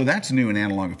look. So that's new in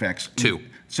Analog Efex 2.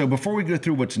 So before we go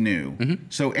through what's new,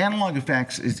 so Analog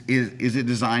Efex is it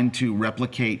designed to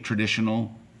replicate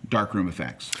traditional darkroom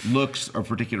effects, looks of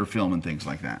particular film and things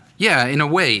like that? Yeah, in a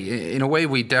way. In a way,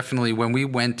 we definitely, when we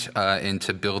went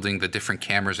into building the different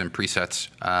cameras and presets,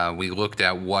 we looked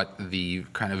at what the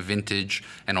kind of vintage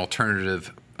and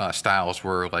alternative styles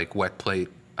were, like wet plate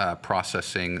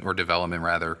processing, or development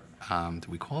rather. Do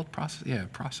we call it process? Yeah,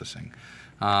 processing.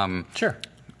 Sure.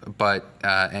 But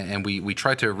and we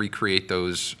tried to recreate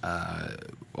those,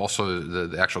 also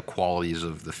the actual qualities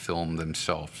of the film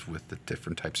themselves, with the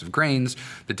different types of grains,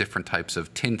 the different types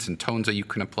of tints and tones that you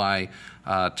can apply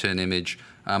to an image.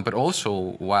 But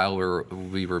also, while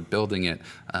we were building it,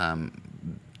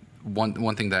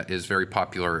 one thing that is very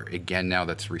popular again now,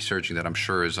 that's resurging, that I'm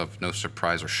sure is of no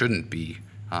surprise or shouldn't be,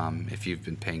 if you've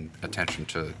been paying attention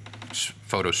to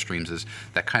photo streams, is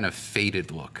that kind of faded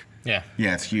look. Yeah,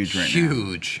 it's huge right now.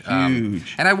 Huge.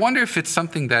 And I wonder if it's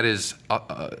something that is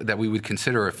that we would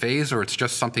consider a phase, or it's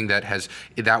just something that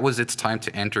was its time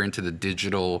to enter into the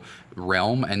digital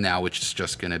realm, and now it's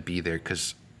just going to be there.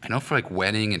 Because I know for like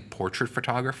wedding and portrait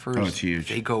photographers, it's huge.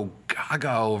 They go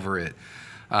gaga over it.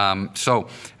 So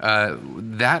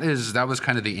that was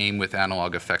kind of the aim with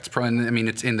Analog Efex Pro, and I mean,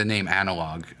 it's in the name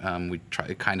analog. We try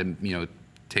to kind of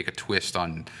take a twist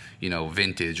on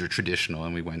vintage or traditional,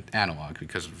 and we went analog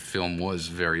because film was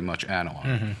very much analog.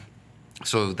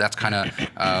 So that's kind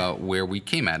of where we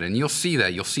came at, and you'll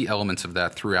see elements of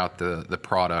that throughout the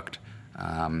product,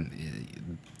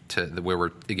 where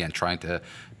we're again trying to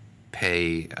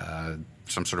pay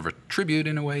some sort of a tribute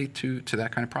in a way to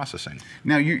that kind of processing.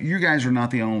 Now you guys are not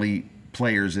the only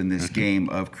players in this game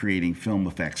of creating film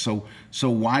effects. So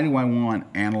why do I want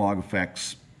Analog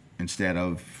Efex instead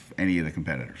of any of the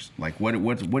competitors? Like what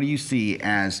do you see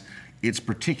as its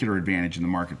particular advantage in the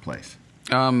marketplace?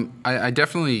 I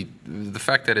definitely, the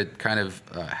fact that it kind of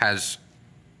has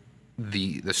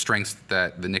the strengths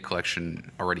that the Nik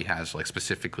Collection already has, like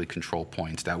specifically control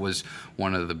points. That was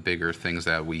one of the bigger things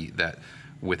that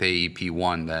with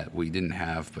AEP1 that we didn't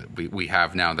have, but we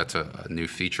have now. That's a new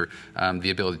feature. The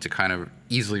ability to kind of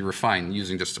easily refine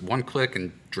using just one click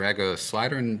and drag a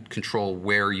slider and control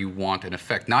where you want an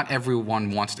effect. Not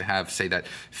everyone wants to have, say, that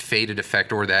faded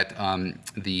effect or that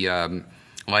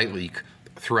light leak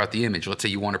throughout the image. Let's say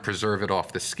you want to preserve it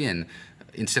off the skin.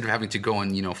 Instead of having to go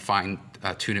and fine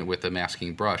tune it with a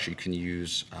masking brush, you can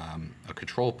use a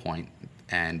control point,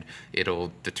 and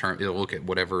it'll look at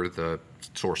whatever the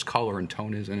source color and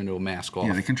tone is, and it'll mask off.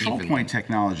 Yeah, the control evenly. point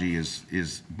technology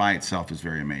is by itself is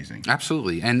very amazing.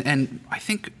 Absolutely, and I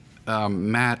think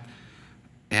Matt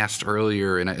asked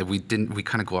earlier, and we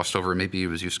kind of glossed over. Maybe it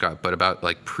was you, Scott, but about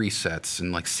like presets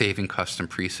and like saving custom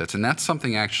presets, and that's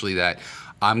something actually that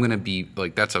I'm going to be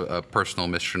like, that's a personal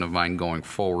mission of mine going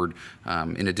forward.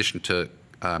 In addition to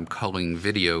culling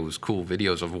videos, cool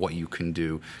videos of what you can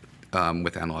do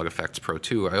with Analog Efex Pro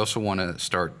 2, I also want to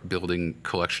start building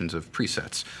collections of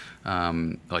presets,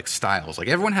 like styles. Like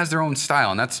everyone has their own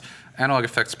style, and that's Analog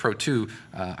Efex Pro 2.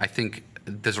 I think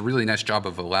does a really nice job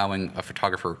of allowing a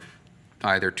photographer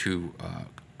either to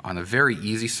on a very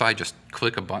easy side, just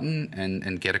click a button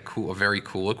and get a very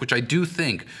cool look, which I do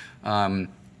think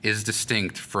is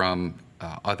distinct from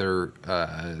other,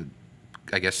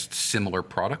 I guess, similar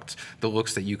products. The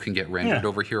looks that you can get rendered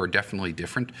over here are definitely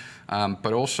different.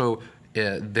 But also,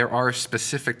 there are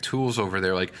specific tools over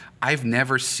there. Like, I've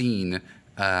never seen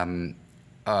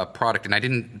a product, and I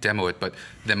didn't demo it, but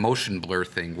the motion blur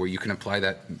thing, where you can apply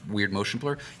that weird motion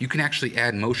blur, you can actually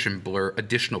add motion blur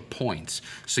additional points.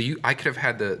 So I could have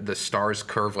had the stars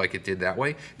curve like it did that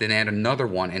way, then add another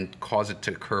one and cause it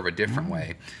to curve a different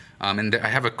way. And I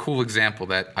have a cool example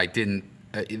that I didn't,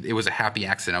 it was a happy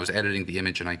accident. I was editing the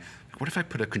image, and what if I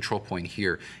put a control point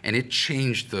here? And it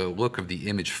changed the look of the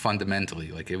image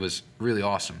fundamentally. Like, it was really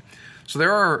awesome. So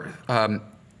there are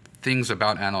things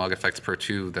about Analog Efex Pro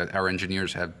 2 that our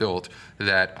engineers have built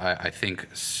that I think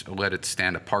let it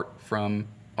stand apart from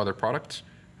other products.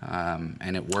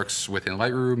 And it works within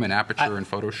Lightroom and Aperture and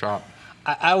Photoshop.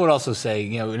 I would also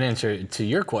say, an answer to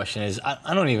your question is,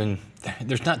 I don't even,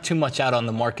 there's not too much out on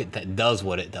the market that does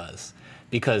what it does,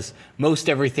 because most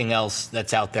everything else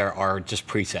that's out there are just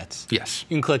presets. Yes.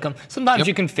 You can click them. Sometimes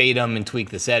you can fade them and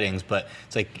tweak the settings, but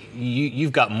it's like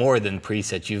you've got more than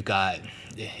presets. You've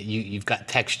got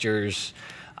textures,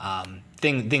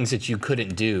 things that you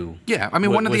couldn't do. Yeah, I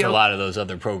mean, with a lot of those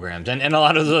other programs, and a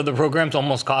lot of those other programs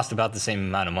almost cost about the same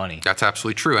amount of money. That's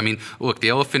absolutely true. I mean, look, the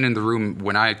elephant in the room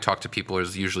when I talk to people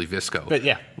is usually Visco. But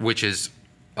yeah, which is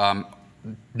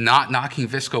not knocking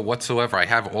Visco whatsoever. I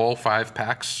have all 5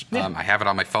 packs. I have it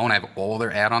on my phone. I have all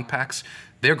their add-on packs.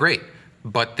 They're great,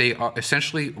 but they are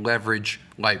essentially leverage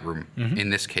Lightroom in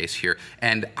this case here,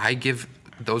 and I give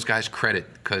those guys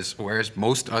credit, because whereas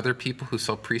most other people who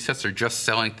sell presets are just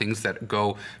selling things that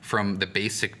go from the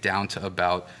basic down to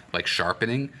about like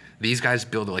sharpening, these guys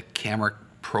build like camera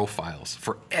profiles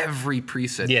for every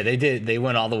preset. Yeah, they did. They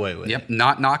went all the way with it. Yep,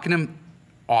 not knocking them.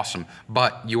 Awesome,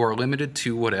 but you are limited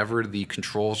to whatever the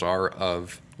controls are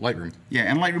of Lightroom. Yeah,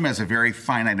 and Lightroom has a very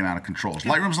finite amount of controls.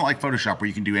 Lightroom's not like Photoshop, where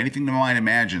you can do anything the mind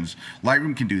imagines.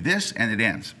 Lightroom can do this, and it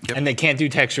ends. Yep. And they can't do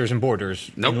textures and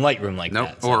borders in Lightroom like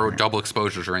that. So. Or double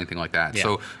exposures or anything like that. Yeah.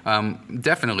 So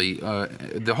definitely,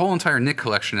 the whole entire Nik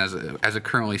collection, as it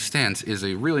currently stands, is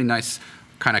a really nice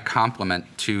kind of complement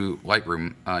to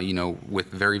Lightroom, with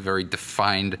very, very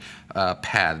defined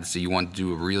paths. So you want to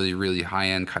do a really, really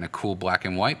high-end kind of cool black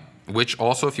and white, which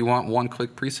also, if you want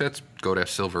one-click presets, go to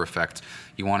Silver Effect.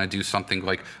 You want to do something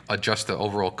like adjust the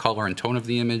overall color and tone of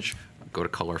the image, go to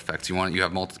Color Effects. You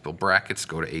have multiple brackets,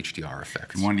 go to HDR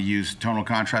Effects. You want to use tonal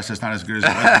contrast that's not as good as it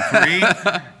was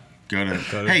in 3? Go to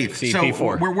hey,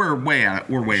 CP4. So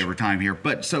we're way over time here.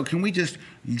 But so can we just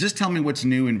tell me what's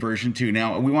new in version 2?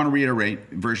 Now we want to reiterate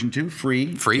version 2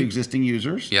 free to existing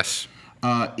users. Yes.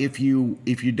 If you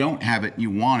don't have it, you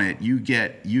want it,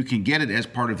 you can get it as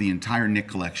part of the entire Nik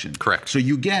collection. Correct. So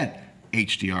you get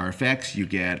HDR effects, you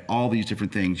get all these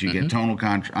different things. You get tonal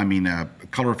contrast.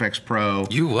 Color Efex Pro.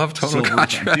 You love tonal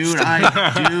contrast, dude.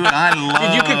 I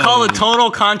love. You could call it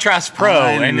Tonal Contrast Pro,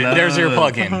 and there's your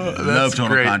plugin. Love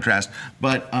tonal contrast,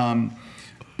 but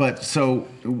But so,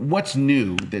 what's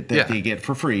new that they get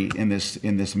for free in this?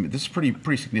 This is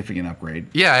pretty significant upgrade.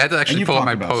 Yeah, I had to actually pull up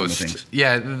my talked about some of the post. things.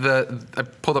 Yeah, I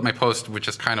pulled up my post, which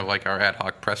is kind of like our ad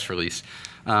hoc press release.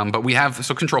 But we have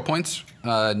control points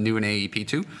new in AEP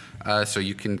 2, so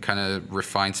you can kind of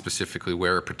refine specifically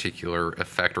where a particular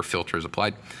effect or filter is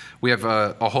applied. We have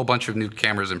a whole bunch of new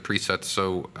cameras and presets.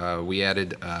 So we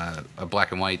added a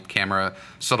black and white camera,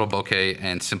 subtle bokeh,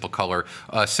 and simple color.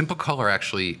 Simple color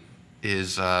actually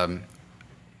is I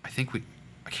can't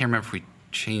remember if we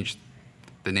changed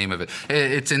the name of it.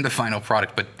 It's in the final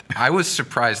product, but I was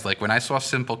surprised. Like when I saw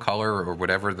simple color or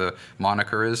whatever the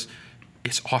moniker is,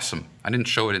 it's awesome. I didn't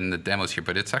show it in the demos here,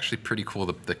 but it's actually pretty cool,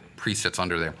 the presets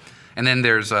under there. And then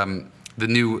there's the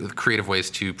new creative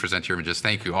ways to present your images.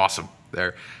 Thank you, awesome.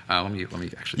 There, let me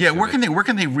actually. Yeah, where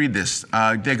can they read this?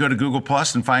 They go to Google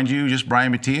Plus and find you, just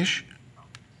Brian Matiash?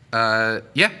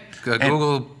 Yeah,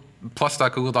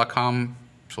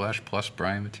 googleplus.google.com/plus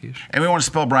Brian Matiash. And we want to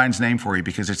spell Brian's name for you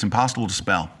because it's impossible to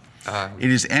spell. It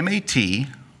is Matiash.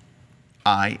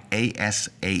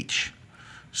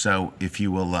 So if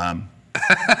you will.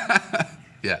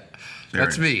 Yeah,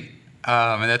 that's me.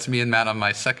 And that's me and Matt on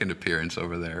my second appearance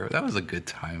over there. That was a good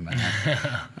time, man.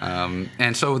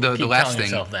 And so the last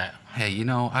thing. That. Hey, you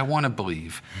know, I want to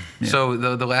believe. Yeah. So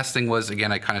the last thing was,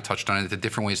 again, I kind of touched on it, the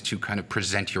different ways to kind of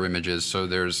present your images. So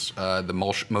there's the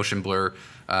motion blur,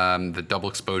 the double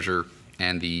exposure,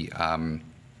 and the I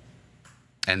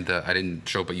didn't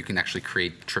show, but you can actually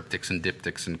create triptychs and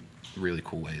diptychs in really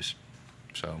cool ways.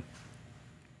 So,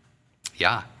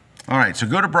 yeah. All right, so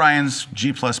go to Brian's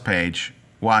G Plus page,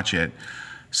 watch it.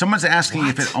 Someone's asking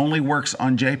if it only works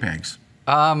on JPEGs.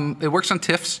 It works on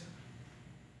TIFFs.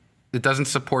 It doesn't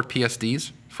support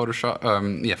PSDs, Photoshop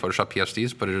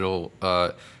PSDs, but it'll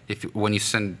when you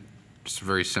send. It's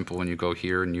very simple. When you go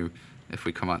here and if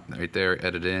we come on right there,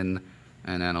 edit in,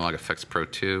 and Analog Efex Pro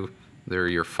 2, there are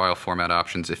your file format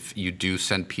options. If you do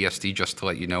send PSD, just to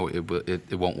let you know,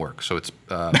 it won't work. So it's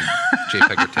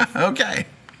JPEG or TIFF. Okay.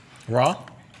 RAW?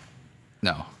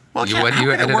 No. Well,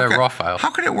 you edit a RAW file. How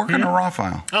could it work in a RAW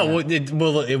file? Oh,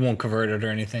 well, it won't convert it or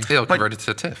anything. It'll convert it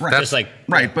to TIFF. Right. Just like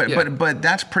but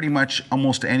that's pretty much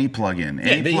almost any plugin.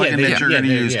 Any plugin that you're going to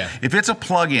use. Yeah. If it's a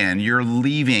plugin,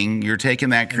 you're taking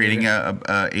that, creating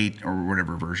a 8 or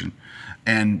whatever version,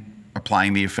 and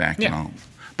applying the effect. Yeah. And all.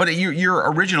 But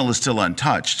your original is still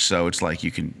untouched, so it's like you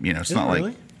can, it's not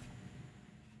like.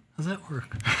 How's that work?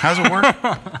 How's it work?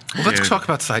 Well, let's talk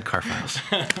about sidecar files.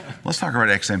 Let's talk about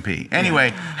XMP.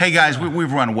 Anyway, hey guys,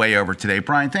 we've run way over today.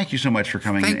 Brian, thank you so much for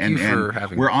coming. Thank you for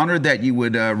having me. We're honored that you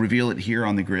would reveal it here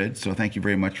on the grid, so thank you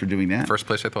very much for doing that. First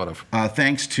place I thought of.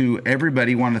 Thanks to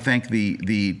everybody. Want to thank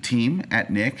the team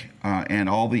at Nik and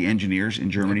all the engineers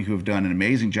in Germany who have done an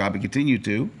amazing job and continue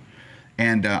to.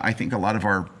 And I think a lot of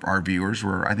our viewers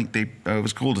it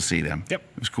was cool to see them. Yep.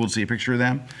 It was cool to see a picture of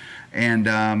them.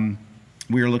 And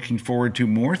we are looking forward to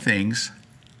more things.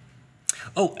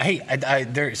 Oh, hey, I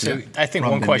think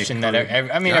one question that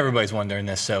everybody's wondering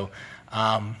this. So,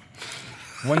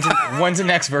 when's the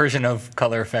next version of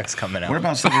Color Efex coming out? What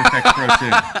about Color Efex Pro 2?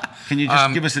 Can you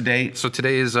just give us a date? So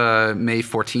today is May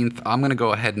 14th. I'm going to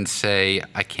go ahead and say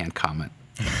I can't comment.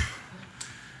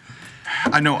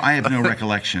 I have no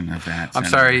recollection of that. I'm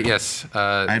sorry, yes.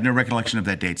 I have no recollection of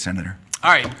that date, Senator.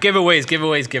 All right, giveaways.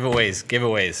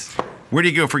 Where do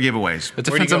you go for giveaways? It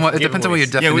depends on what your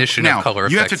definition of color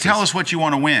effects you have to tell us what you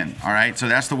want to win, all right? So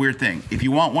that's the weird thing. If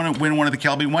you want to win one of the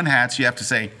KelbyOne hats, you have to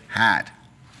say hat.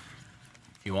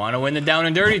 If you want to win the Down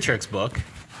and Dirty Tricks book,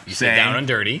 you say Down and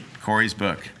Dirty. Corey's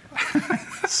book.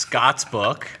 Scott's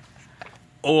book.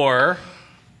 Or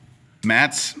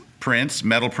Matt's prints,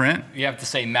 metal print. You have to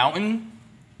say Mountain.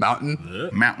 Mountain.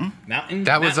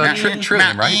 That was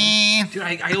Trillium, right? Dude,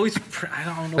 I always, I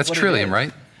don't know. That's Trillium,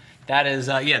 right? That is,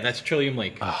 that's Trillium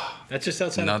Lake. Oh, that's just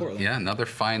outside of Portland. Yeah, another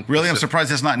fine. Really, I'm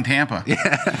surprised that's not in Tampa. Yeah.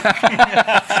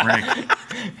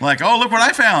 Like, oh, look what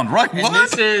I found. Right,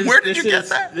 what? Where did you get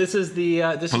that? This is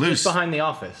this is just behind the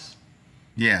office.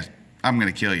 Yeah, I'm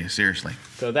gonna kill you, seriously.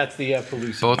 So that's the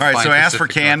Palouse. All right, so ask for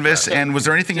canvas, and was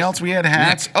there anything else we had?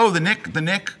 Hats? Nik. Oh, the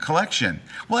Nik Collection.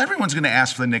 Well, everyone's gonna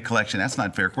ask for the Nik Collection. That's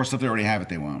not fair. Of course, if they already have it,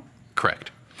 they won't.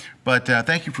 Correct. But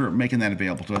thank you for making that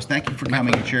available to us. Thank you for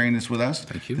coming and sharing this with us.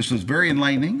 Thank you. This was very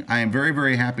enlightening. I am very,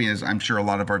 very happy, as I'm sure a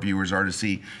lot of our viewers are, to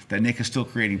see that Nik is still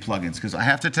creating plugins. Because I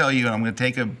have to tell you, and I'm going to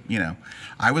take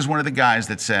I was one of the guys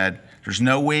that said, there's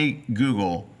no way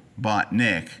Google bought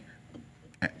Nik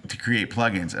to create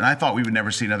plugins. And I thought we would never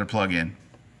see another plugin.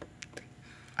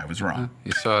 I was wrong.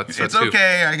 You saw it. It's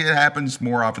okay. It happens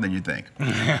more often than you think. Did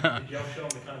y'all show them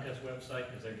the contest website?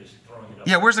 Because they're just throwing it up.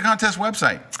 Yeah, where's the contest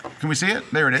website? Can we see it?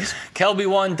 There it is.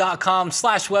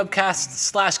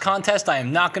 KelbyOne.com/webcast/contest. I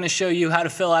am not going to show you how to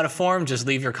fill out a form. Just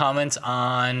leave your comments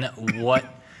on what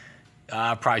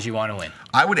prize you want to win.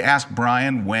 I would ask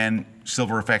Brian when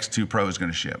Silver Efex 2 Pro is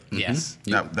going to ship. Yes.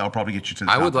 That'll probably get you to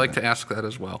the I top would like of to that. ask that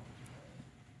as well.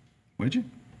 Would you?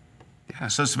 Yeah.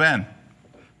 So Sven,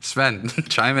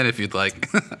 chime in if you'd like.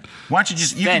 why don't you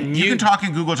just Sven, you can talk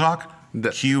in Google Talk.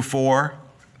 That- Q4,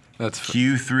 That's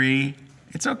Q3.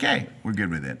 It's okay. We're good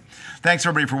with it. Thanks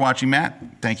everybody for watching, Matt.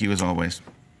 Thank you as always.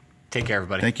 Take care,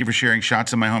 everybody. Thank you for sharing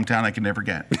shots of my hometown I can never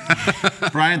get.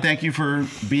 Brian, thank you for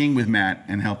being with Matt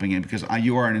and helping him because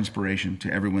you are an inspiration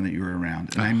to everyone that you're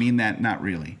around. And I mean that not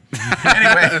really.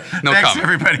 Anyway, No thanks comment.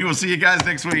 everybody. We'll see you guys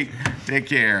next week. Take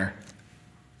care.